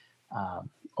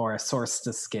or a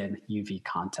source-to-skin UV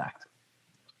contact.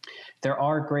 There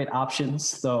are great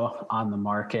options, though, on the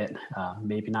market,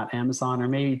 maybe not Amazon or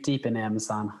maybe deep in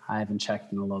Amazon. I haven't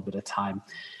checked in a little bit of time,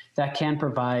 that can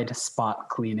provide spot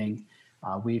cleaning.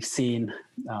 We've seen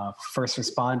first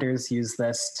responders use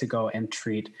this to go and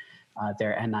treat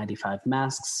their N95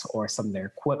 masks or some of their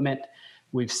equipment.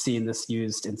 We've seen this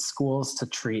used in schools to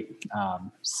treat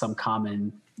some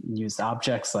common used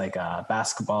objects like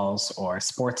basketballs or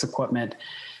sports equipment.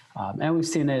 And we've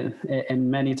seen it in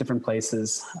many different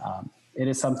places. It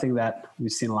is something that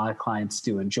we've seen a lot of clients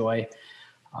do enjoy,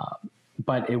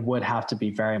 but it would have to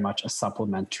be very much a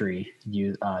supplementary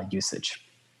usage.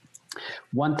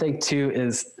 One thing too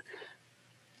is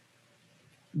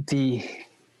the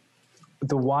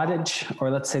wattage,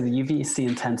 or let's say the UVC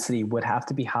intensity, would have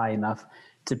to be high enough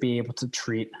to be able to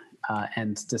treat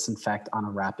and disinfect on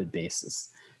a rapid basis.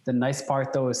 The nice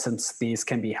part though is since these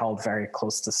can be held very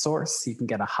close to source, you can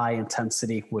get a high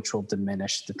intensity which will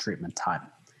diminish the treatment time.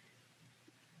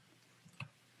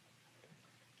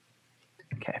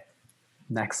 Okay,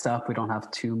 next up, we don't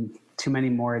have too many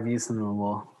more of these, and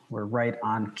we're right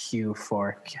on cue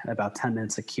for about 10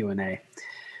 minutes of Q&A.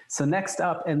 So next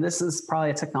up, and this is probably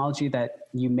a technology that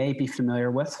you may be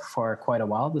familiar with for quite a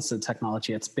while. This is a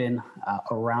technology that's been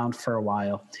around for a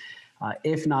while.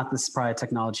 If not, this is probably a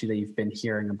technology that you've been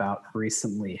hearing about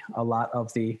recently. A lot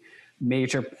of the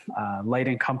major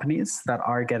lighting companies that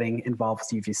are getting involved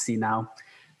with UVC now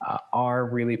are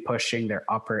really pushing their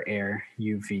upper air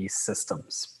UV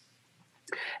systems.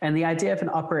 And the idea of an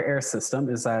upper air system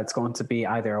is that it's going to be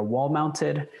either a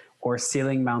wall-mounted or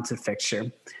ceiling-mounted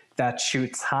fixture that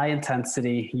shoots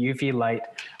high-intensity UV light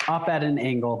up at an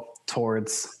angle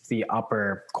towards the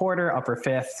upper quarter, upper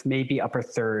fifth, maybe upper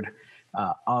third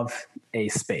of a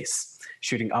space,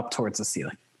 shooting up towards the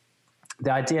ceiling.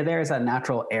 The idea there is that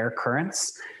natural air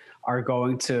currents are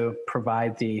going to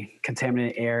provide the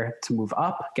contaminated air to move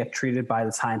up, get treated by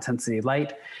this high-intensity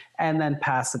light, and then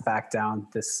pass it back down,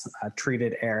 this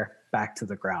treated air back to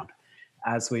the ground.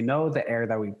 As we know, the air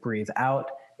that we breathe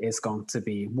out is going to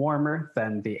be warmer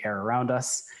than the air around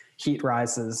us. Heat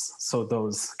rises, so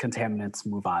those contaminants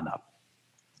move on up.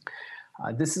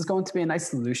 This is going to be a nice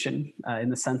solution in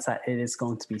the sense that it is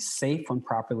going to be safe when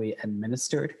properly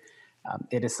administered.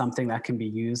 It is something that can be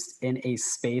used in a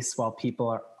space while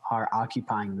people are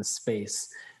occupying the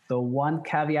space. The one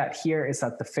caveat here is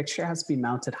that the fixture has to be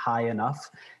mounted high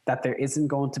enough that there isn't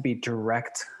going to be a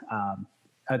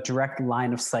direct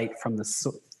line of sight from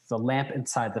the lamp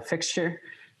inside the fixture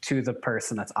to the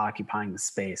person that's occupying the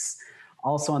space.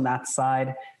 Also on that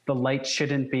side, the light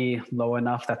shouldn't be low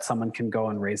enough that someone can go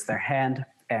and raise their hand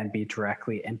and be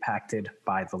directly impacted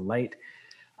by the light.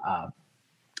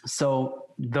 So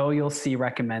though you'll see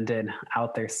recommended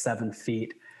out there 7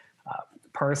 feet,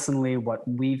 personally, what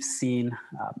we've seen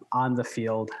on the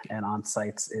field and on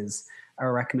sites is a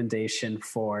recommendation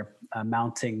for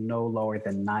mounting no lower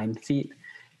than 9 feet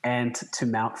and to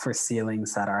mount for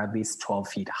ceilings that are at least 12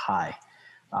 feet high.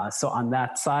 So on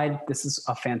that side, this is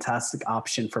a fantastic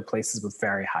option for places with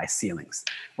very high ceilings.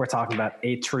 We're talking about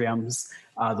atriums,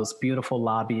 those beautiful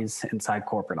lobbies inside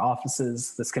corporate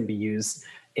offices. This can be used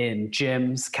in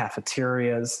gyms,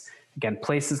 cafeterias, again,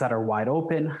 places that are wide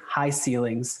open, high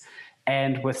ceilings,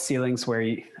 and with ceilings where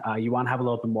you want to have a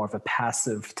little bit more of a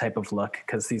passive type of look,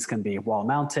 because these can be wall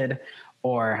mounted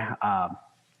or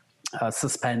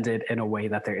suspended in a way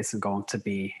that there isn't going to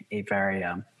be a very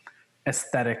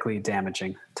aesthetically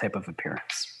damaging type of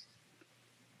appearance.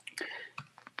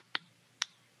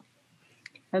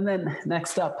 And then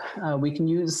next up, we can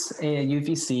use a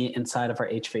UVC inside of our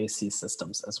HVAC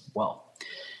systems as well.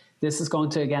 This is going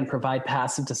to, again, provide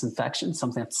passive disinfection,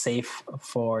 something that's safe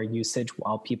for usage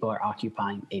while people are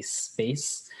occupying a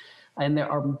space. And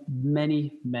there are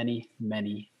many, many,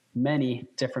 many, many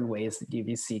different ways that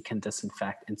UVC can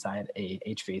disinfect inside a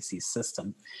HVAC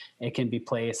system. It can be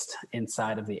placed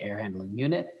inside of the air handling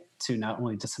unit to not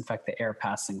only disinfect the air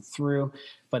passing through,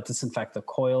 but disinfect the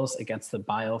coils against the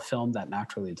biofilm that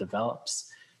naturally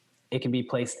develops. It can be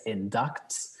placed in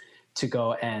ducts to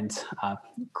go and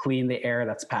clean the air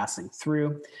that's passing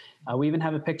through. We even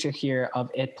have a picture here of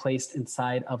it placed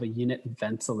inside of a unit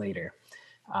ventilator.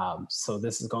 So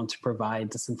this is going to provide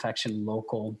disinfection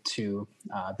local to,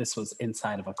 this was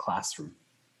inside of a classroom.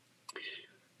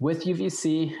 With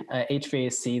UVC,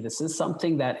 HVAC, this is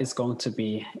something that is going to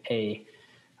be a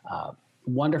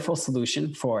wonderful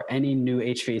solution for any new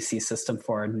HVAC system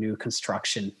for a new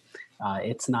construction.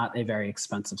 It's not a very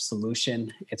expensive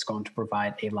solution. It's going to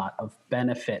provide a lot of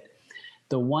benefit.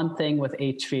 The one thing with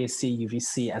HVAC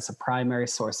UVC as a primary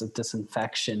source of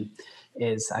disinfection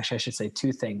is, actually I should say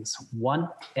 2 things. One,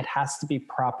 it has to be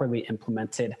properly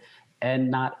implemented,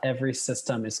 and not every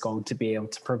system is going to be able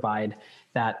to provide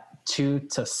that 2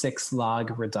 to 6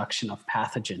 log reduction of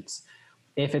pathogens.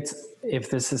 If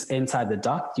this is inside the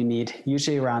duct, you need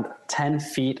usually around 10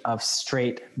 feet of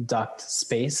straight duct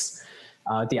space.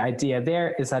 The idea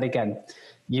there is that, again,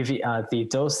 the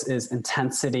dose is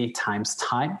intensity times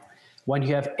time. When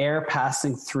you have air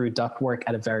passing through ductwork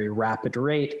at a very rapid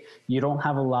rate, you don't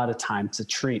have a lot of time to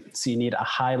treat. So you need a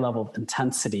high level of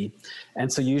intensity.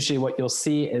 And so usually what you'll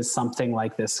see is something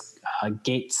like this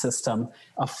gate system,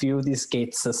 a few of these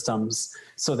gate systems,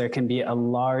 so there can be a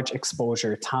large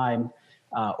exposure time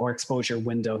or exposure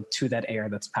window to that air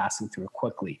that's passing through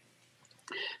quickly.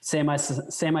 Same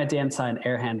idea inside an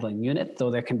air handling unit,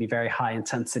 though there can be very high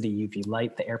intensity UV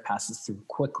light, the air passes through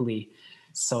quickly,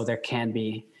 so there can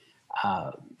be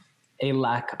a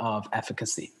lack of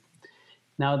efficacy.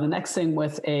 Now, the next thing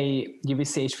with a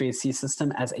UVC HVAC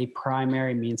system as a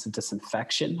primary means of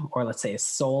disinfection, or let's say a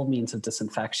sole means of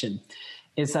disinfection,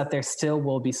 is that there still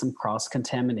will be some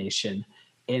cross-contamination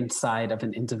inside of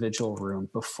an individual room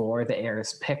before the air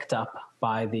is picked up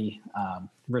by the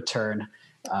return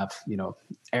of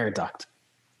air duct.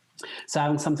 So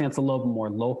having something that's a little bit more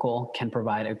local can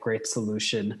provide a great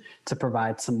solution to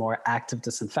provide some more active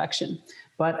disinfection.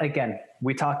 But again,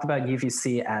 we talked about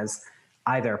UVC as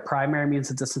either a primary means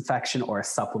of disinfection or a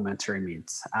supplementary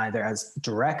means, either as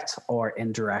direct or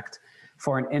indirect.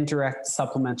 For an indirect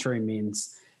supplementary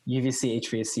means, UVC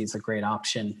HVAC is a great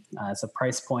option. As a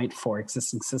price point for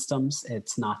existing systems,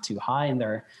 it's not too high, and there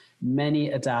are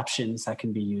many adaptations that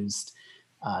can be used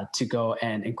to go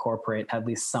and incorporate at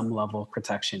least some level of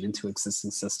protection into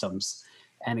existing systems.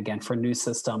 And again, for new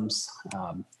systems,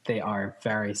 they are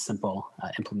very simple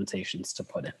implementations to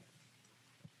put in.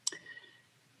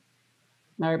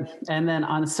 All right. And then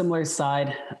on a similar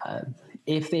side,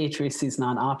 if the HVAC is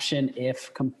not an option,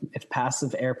 if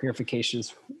passive air purification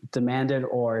is demanded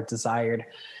or desired,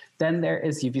 then there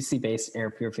is UVC-based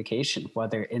air purification,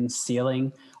 whether in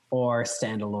ceiling or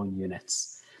standalone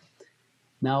units.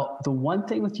 Now, the one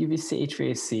thing with UVC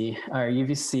HVAC or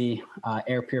UVC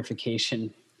air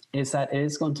purification is that it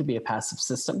is going to be a passive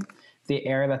system. The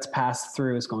air that's passed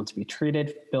through is going to be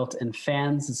treated. Built-in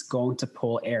fans is going to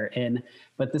pull air in,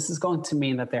 but this is going to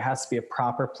mean that there has to be a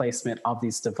proper placement of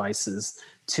these devices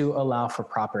to allow for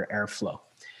proper airflow.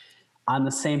 On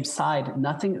the same side,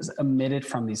 nothing is emitted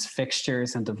from these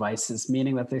fixtures and devices,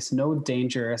 meaning that there's no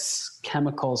dangerous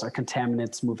chemicals or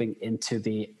contaminants moving into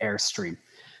the airstream.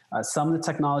 Some of the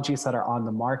technologies that are on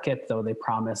the market, though they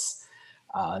promise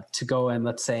to go and,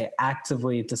 let's say,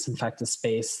 actively disinfect a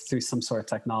space through some sort of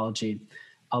technology,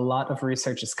 a lot of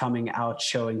research is coming out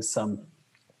showing some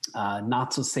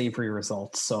not so savory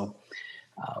results. So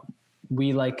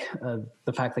we like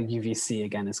the fact that UVC,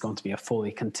 again, is going to be a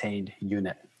fully contained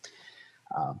unit.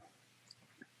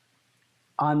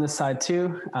 On this side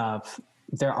too,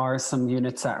 there are some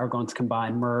units that are going to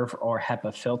combine MERV or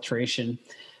HEPA filtration.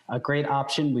 A great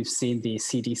option, we've seen the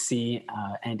CDC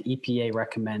and EPA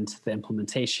recommend the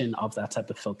implementation of that type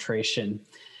of filtration.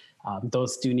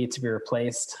 Those do need to be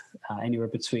replaced anywhere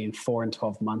between 4 and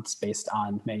 12 months based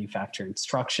on manufacturer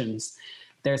instructions.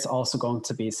 There's also going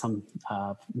to be some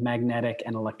magnetic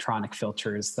and electronic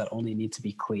filters that only need to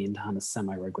be cleaned on a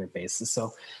semi-regular basis.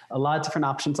 So a lot of different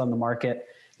options on the market.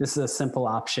 This is a simple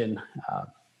option.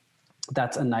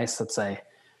 That's a nice, let's say,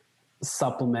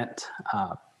 supplement.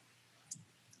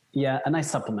 A nice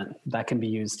supplement that can be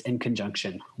used in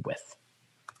conjunction with.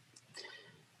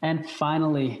 And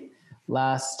finally,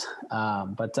 last,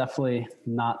 but definitely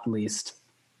not least,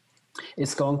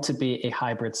 is going to be a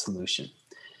hybrid solution.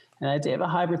 And the idea of a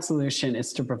hybrid solution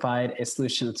is to provide a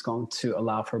solution that's going to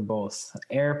allow for both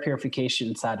air purification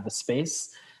inside of a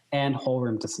space and whole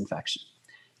room disinfection.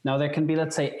 Now, there can be,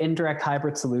 let's say, indirect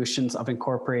hybrid solutions of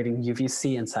incorporating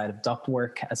UVC inside of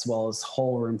ductwork as well as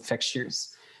whole room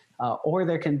fixtures. Or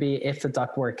there can be, if the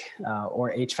ductwork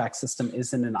or HVAC system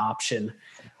isn't an option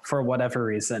for whatever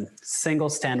reason, single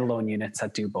standalone units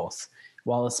that do both.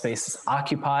 While the space is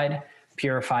occupied,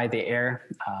 purify the air,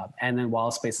 and then while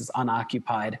the space is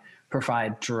unoccupied,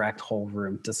 provide direct whole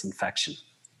room disinfection.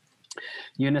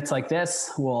 Units like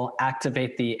this will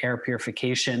activate the air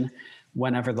purification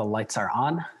whenever the lights are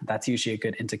on. That's usually a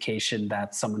good indication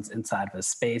that someone's inside of a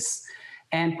space,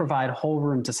 and provide whole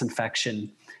room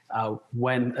disinfection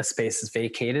when a space is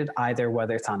vacated, either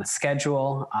whether it's on a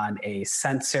schedule, on a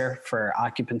sensor for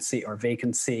occupancy or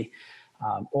vacancy,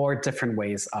 or different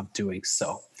ways of doing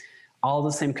so. All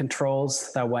the same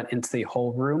controls that went into the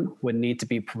whole room would need to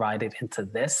be provided into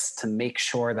this to make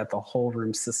sure that the whole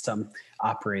room system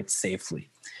operates safely.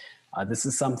 This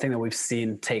is something that we've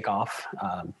seen take off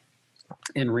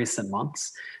in recent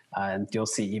months. And you'll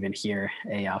see even here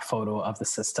a photo of the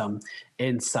system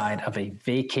inside of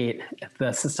inside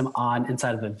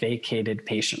of a vacated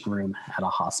patient room at a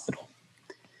hospital.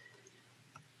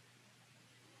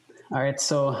 All right,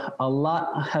 so a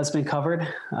lot has been covered.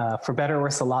 For better or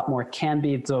worse, a lot more can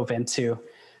be dove into,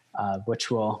 which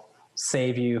will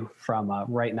save you from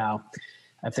right now.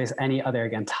 If there's any other,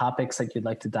 again, topics that you'd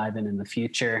like to dive in the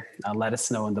future, let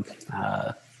us know in the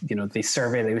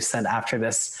survey that we send after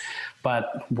this.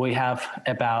 But we have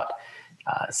about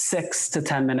 6 to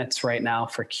 10 minutes right now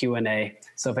for Q&A.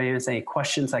 So if anyone has any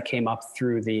questions that came up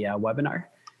through the webinar,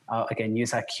 again, use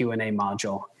that Q&A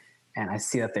module. And I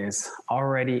see that there's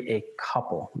already a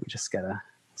couple. Let me just get a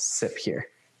sip here.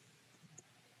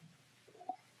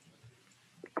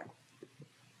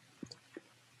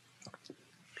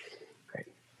 Great.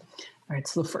 All right,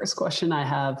 so the first question I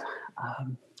have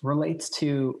relates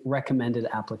to recommended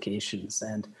applications.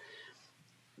 And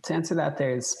to answer that,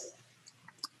 the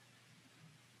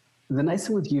nice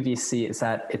thing with UVC is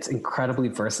that it's incredibly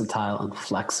versatile and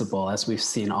flexible, as we've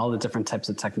seen all the different types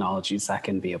of technologies that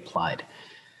can be applied.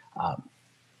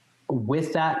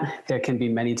 With that, there can be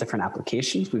many different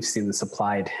applications. We've seen this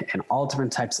applied in all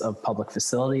different types of public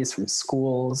facilities, from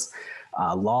schools,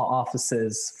 law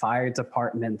offices, fire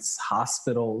departments,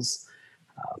 hospitals.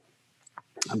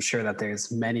 I'm sure that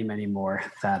there's many, many more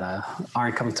that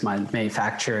aren't coming to mind,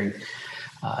 manufacturing,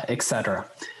 et cetera,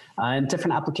 and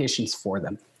different applications for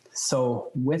them.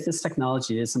 So with this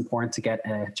technology, it is important to get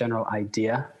a general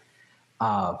idea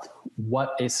of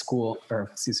what a school, or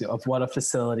excuse me, of what a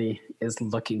facility is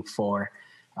looking for,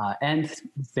 and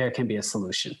there can be a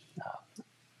solution.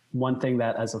 One thing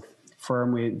that as a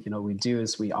firm we do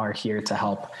is we are here to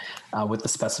help with the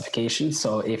specifications.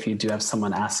 So if you do have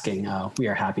someone asking, we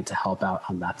are happy to help out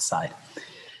on that side.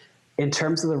 In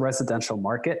terms of the residential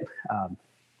market,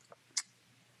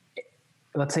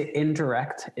 let's say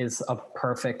indirect is a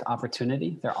perfect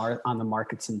opportunity. There are on the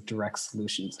market some direct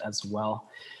solutions as well.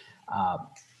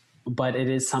 But it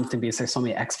is something, because there's so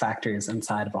many X factors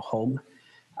inside of a home,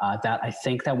 that I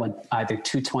think that when either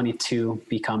 222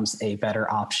 becomes a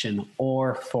better option,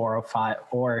 or 405,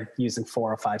 or using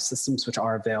 405 systems, which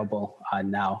are available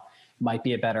now, might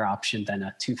be a better option than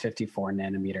a 254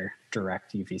 nanometer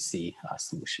direct UVC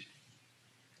solution.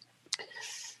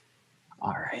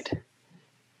 All right.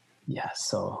 Yeah,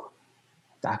 so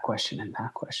that question and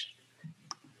that question.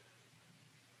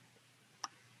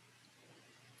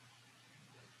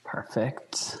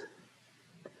 Perfect.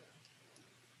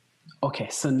 Okay,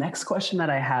 so next question that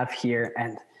I have here,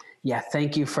 and yeah,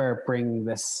 thank you for bringing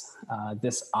this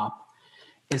this up,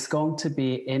 is going to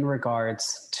be in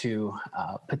regards to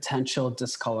potential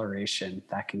discoloration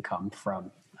that can come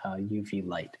from UV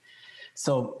light.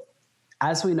 So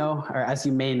as we know, or as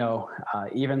you may know,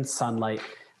 even sunlight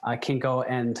can go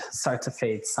and start to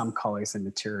fade some colors and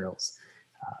materials.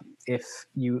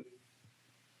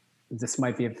 This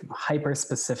might be a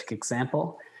hyper-specific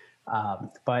example,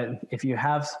 but if you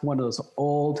have one of those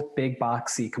old, big,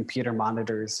 boxy computer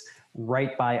monitors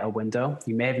right by a window,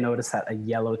 you may have noticed that a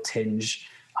yellow tinge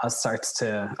starts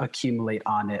to accumulate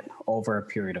on it over a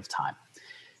period of time.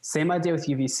 Same idea with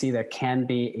UVC, there can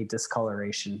be a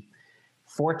discoloration.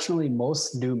 Fortunately,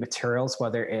 most new materials,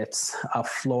 whether it's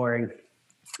flooring,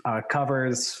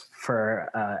 covers, for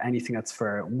anything that's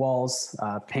for walls,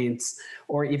 paints,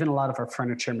 or even a lot of our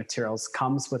furniture materials,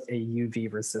 comes with a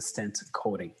UV resistant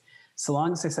coating. So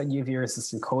long as there's a UV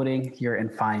resistant coating, you're in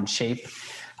fine shape.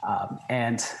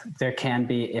 And there can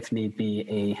be, if need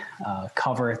be, a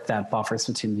cover that buffers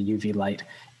between the UV light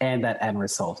and that end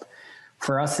result.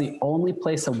 For us, the only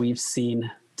place that we've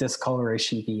seen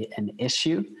discoloration be an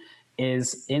issue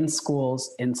is in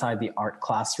schools inside the art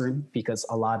classroom, because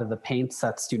a lot of the paints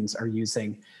that students are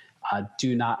using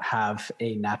do not have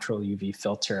a natural UV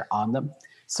filter on them.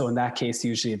 So in that case,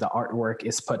 usually the artwork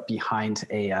is put behind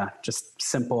a just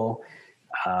simple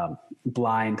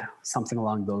blind, something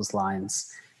along those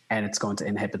lines, and it's going to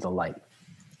inhibit the light.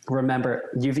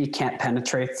 Remember, UV can't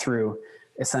penetrate through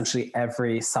essentially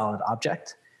every solid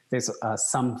object. There's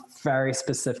some very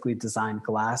specifically designed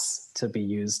glass to be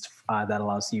used that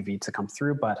allows UV to come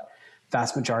through, but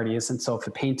vast majority isn't. So if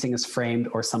a painting is framed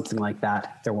or something like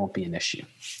that, there won't be an issue.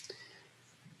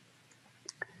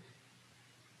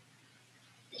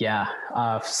 Yeah,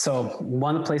 so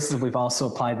one of the places we've also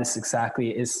applied this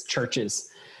exactly is churches.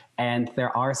 And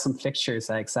there are some fixtures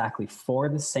that exactly for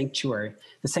the sanctuary.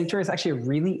 The sanctuary is actually a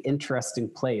really interesting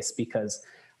place, because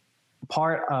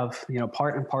part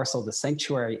and parcel of the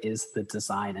sanctuary is the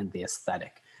design and the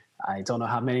aesthetic. I don't know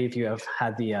how many of you have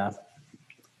had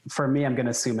for me, I'm going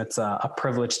to assume it's a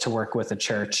privilege to work with a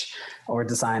church or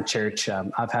design church.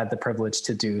 I've had the privilege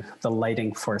to do the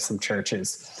lighting for some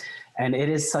churches. And it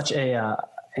is such an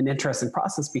interesting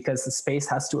process, because the space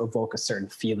has to evoke a certain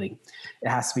feeling. It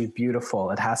has to be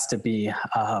beautiful. It has to be,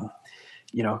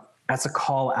 as a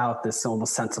call out this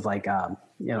almost sense of like,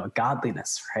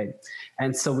 godliness, right?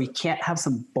 And so we can't have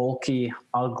some bulky,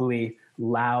 ugly,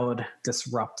 loud,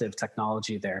 disruptive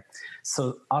technology there.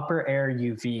 So upper air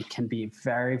UV can be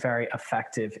very, very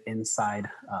effective inside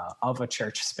of a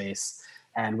church space.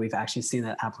 And we've actually seen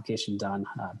that application done.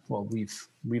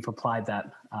 We've applied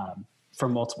that for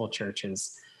multiple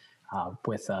churches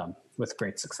with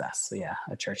great success. So yeah,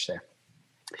 a church there.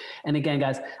 And again,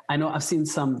 guys, I know I've seen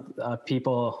some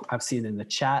people I've seen in the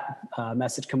chat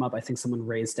message come up. I think someone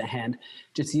raised a hand.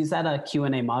 Just use that Q&A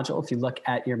module. If you look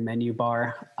at your menu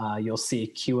bar, you'll see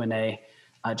Q&A.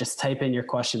 Just type in your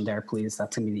question there, please.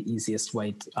 That's going to be the easiest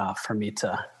way for me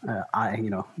to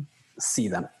see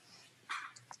them.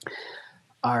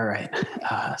 All right.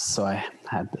 So I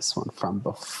had this one from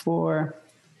before.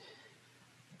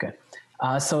 Good.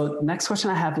 So next question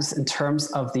I have is in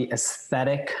terms of the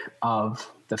aesthetic of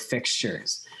the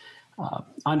fixtures.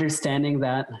 Understanding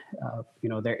that,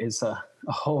 there is a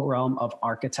whole realm of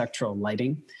architectural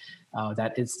lighting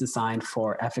that is designed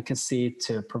for efficacy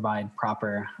to provide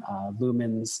proper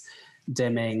lumens,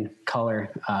 dimming,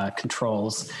 color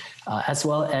controls, as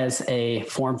well as a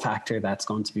form factor that's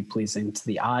going to be pleasing to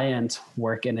the eye and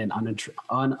work in an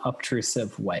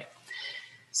unobtrusive way.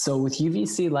 So with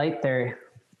UVC light,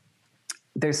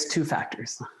 there's two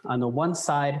factors. On the one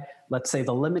side, let's say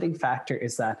the limiting factor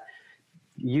is that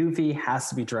UV has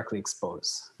to be directly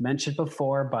exposed. Mentioned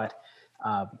before, but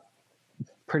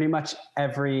pretty much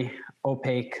every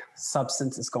opaque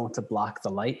substance is going to block the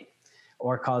light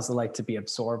or cause the light to be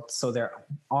absorbed. So there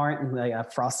aren't like a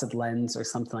frosted lens or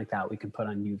something like that we can put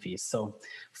on UV. So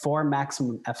for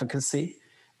maximum efficacy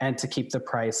and to keep the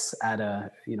price at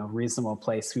a reasonable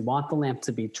place, we want the lamp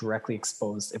to be directly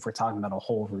exposed if we're talking about a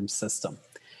whole room system.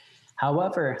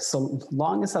 However, so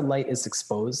long as the light is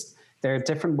exposed, there are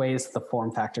different ways the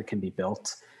form factor can be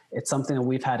built. It's something that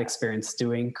we've had experience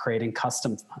doing, creating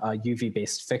custom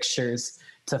UV-based fixtures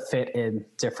to fit in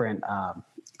different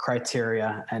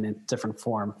criteria and in different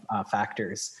form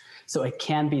factors. So it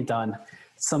can be done.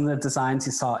 Some of the designs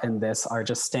you saw in this are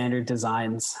just standard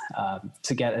designs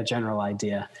to get a general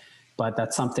idea. But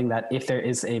that's something that if there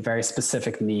is a very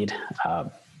specific need,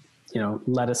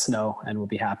 let us know and we'll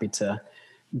be happy to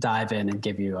dive in and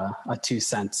give you a 2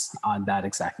 cents on that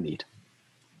exact need.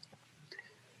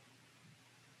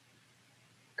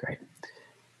 Great.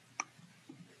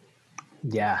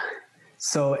 Yeah.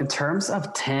 So in terms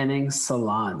of tanning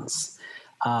salons,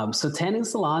 so tanning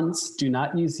salons do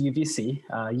not use UVC.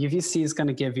 UVC is going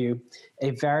to give you a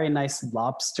very nice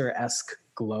lobster-esque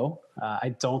glow.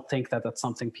 I don't think that that's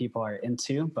something people are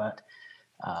into, but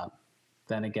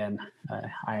then again,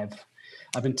 I've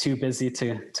been too busy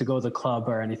to go to the club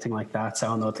or anything like that, so I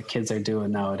don't know what the kids are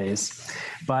doing nowadays.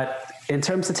 But in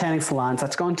terms of tanning salons,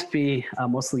 that's going to be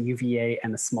mostly UVA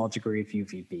and a small degree of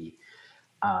UVB.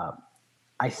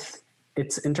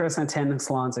 It's interesting that tanning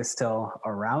salons are still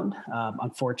around.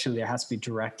 Unfortunately, there has to be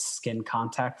direct skin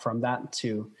contact from that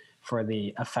for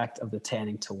the effect of the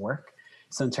tanning to work.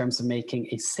 So in terms of making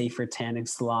a safer tanning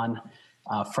salon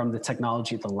from the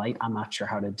technology of the light, I'm not sure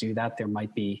how to do that. There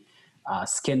might be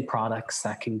skin products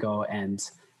that can go and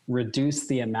reduce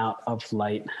the amount of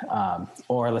light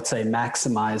or let's say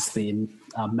maximize the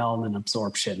melanin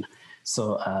absorption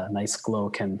so a nice glow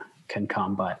can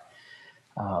come. But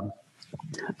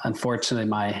unfortunately,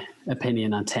 my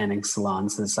opinion on tanning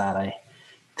salons is that I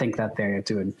think that they're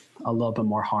doing a little bit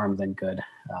more harm than good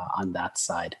on that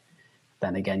side.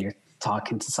 Then again, you're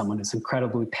talking to someone who's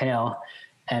incredibly pale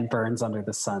and burns under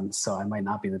the sun, so I might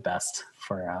not be the best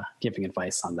for giving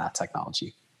advice on that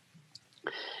technology.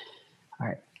 All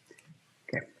right.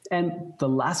 Okay. And the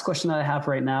last question that I have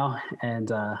right now,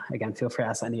 and again, feel free to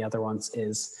ask any other ones,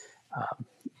 is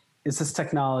this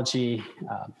technology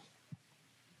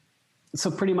so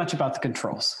pretty much about the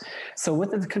controls. So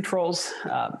with the controls,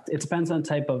 it depends on the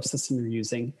type of system you're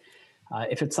using.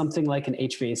 If it's something like an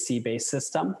HVAC-based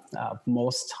system,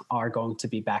 most are going to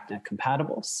be BACnet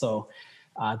compatible. So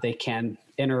they can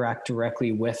interact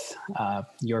directly with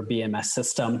your BMS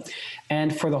system.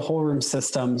 And for the whole room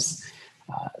systems,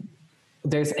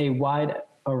 there's a wide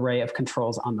array of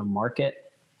controls on the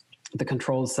market. The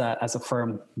controls that as a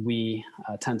firm we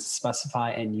tend to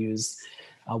specify and use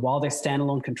while they're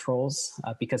standalone controls,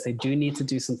 because they do need to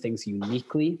do some things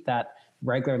uniquely that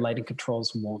regular lighting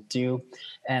controls won't do.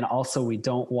 And also we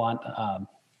don't want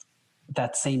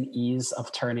that same ease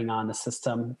of turning on the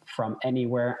system from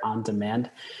anywhere on demand.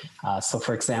 So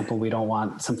for example, we don't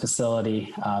want some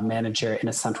facility manager in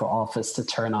a central office to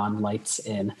turn on lights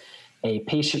in a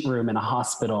patient room in a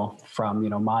hospital from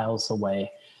miles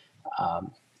away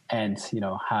and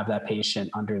have that patient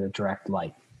under the direct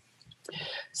light.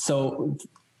 So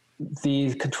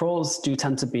the controls do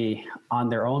tend to be on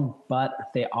their own,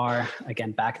 but they are,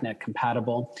 again, BACnet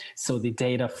compatible. So the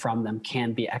data from them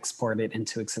can be exported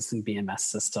into existing BMS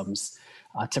systems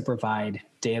to provide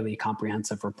daily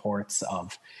comprehensive reports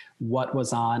of what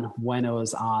was on, when it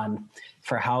was on,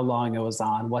 for how long it was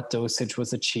on, what dosage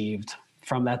was achieved.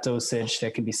 From that dosage,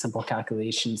 there can be simple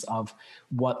calculations of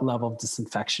what level of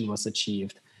disinfection was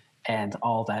achieved. And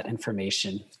all that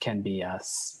information can be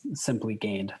simply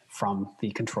gained from the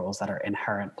controls that are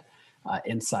inherent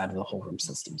inside of the whole room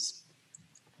systems.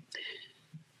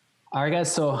 All right,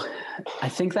 guys, so I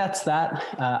think that's that.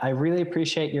 I really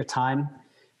appreciate your time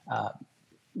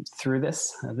through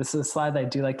this. This is a slide that I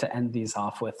do like to end these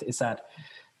off with, is that,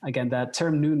 again, that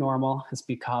term new normal has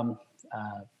become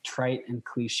trite and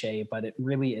cliche, but it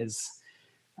really is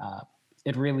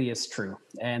it really is true.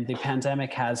 And the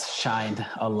pandemic has shined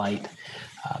a light,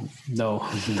 no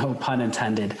pun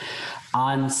intended,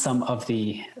 on some of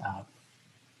the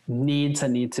needs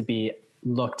that need to be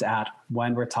looked at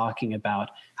when we're talking about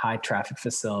high traffic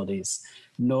facilities,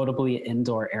 notably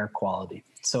indoor air quality.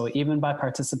 So even by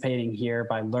participating here,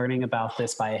 by learning about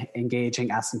this, by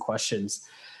engaging, asking questions,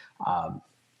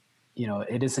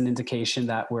 it is an indication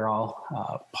that we're all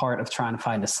part of trying to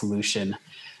find a solution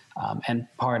and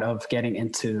part of getting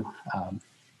into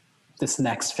this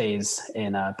next phase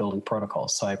in building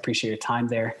protocols. So I appreciate your time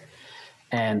there.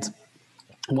 And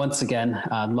once again,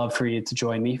 I'd love for you to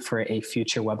join me for a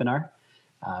future webinar.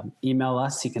 Email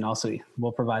us. You can also,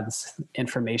 we'll provide this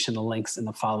information, the links in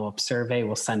the follow-up survey.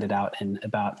 We'll send it out in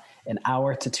about an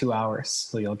hour to 2 hours.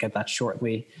 So you'll get that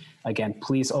shortly. Again,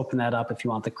 please open that up if you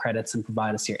want the credits and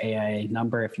provide us your AIA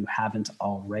number if you haven't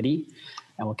already,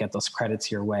 and we'll get those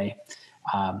credits your way.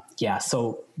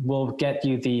 So we'll get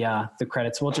you the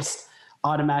credits. We'll just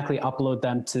automatically upload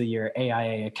them to your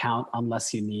AIA account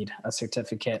unless you need a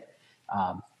certificate.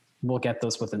 We'll get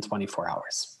those within 24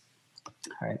 hours.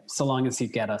 All right. So long as you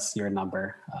get us your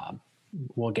number,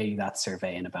 we'll get you that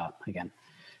survey in about, again,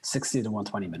 60 to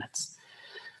 120 minutes.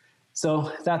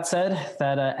 So that said,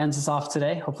 that ends us off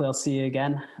today. Hopefully I'll see you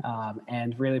again,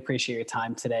 and really appreciate your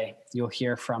time today. You'll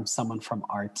hear from someone from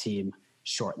our team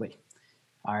shortly.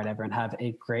 All right, everyone, have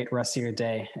a great rest of your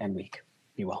day and week.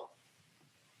 Be well.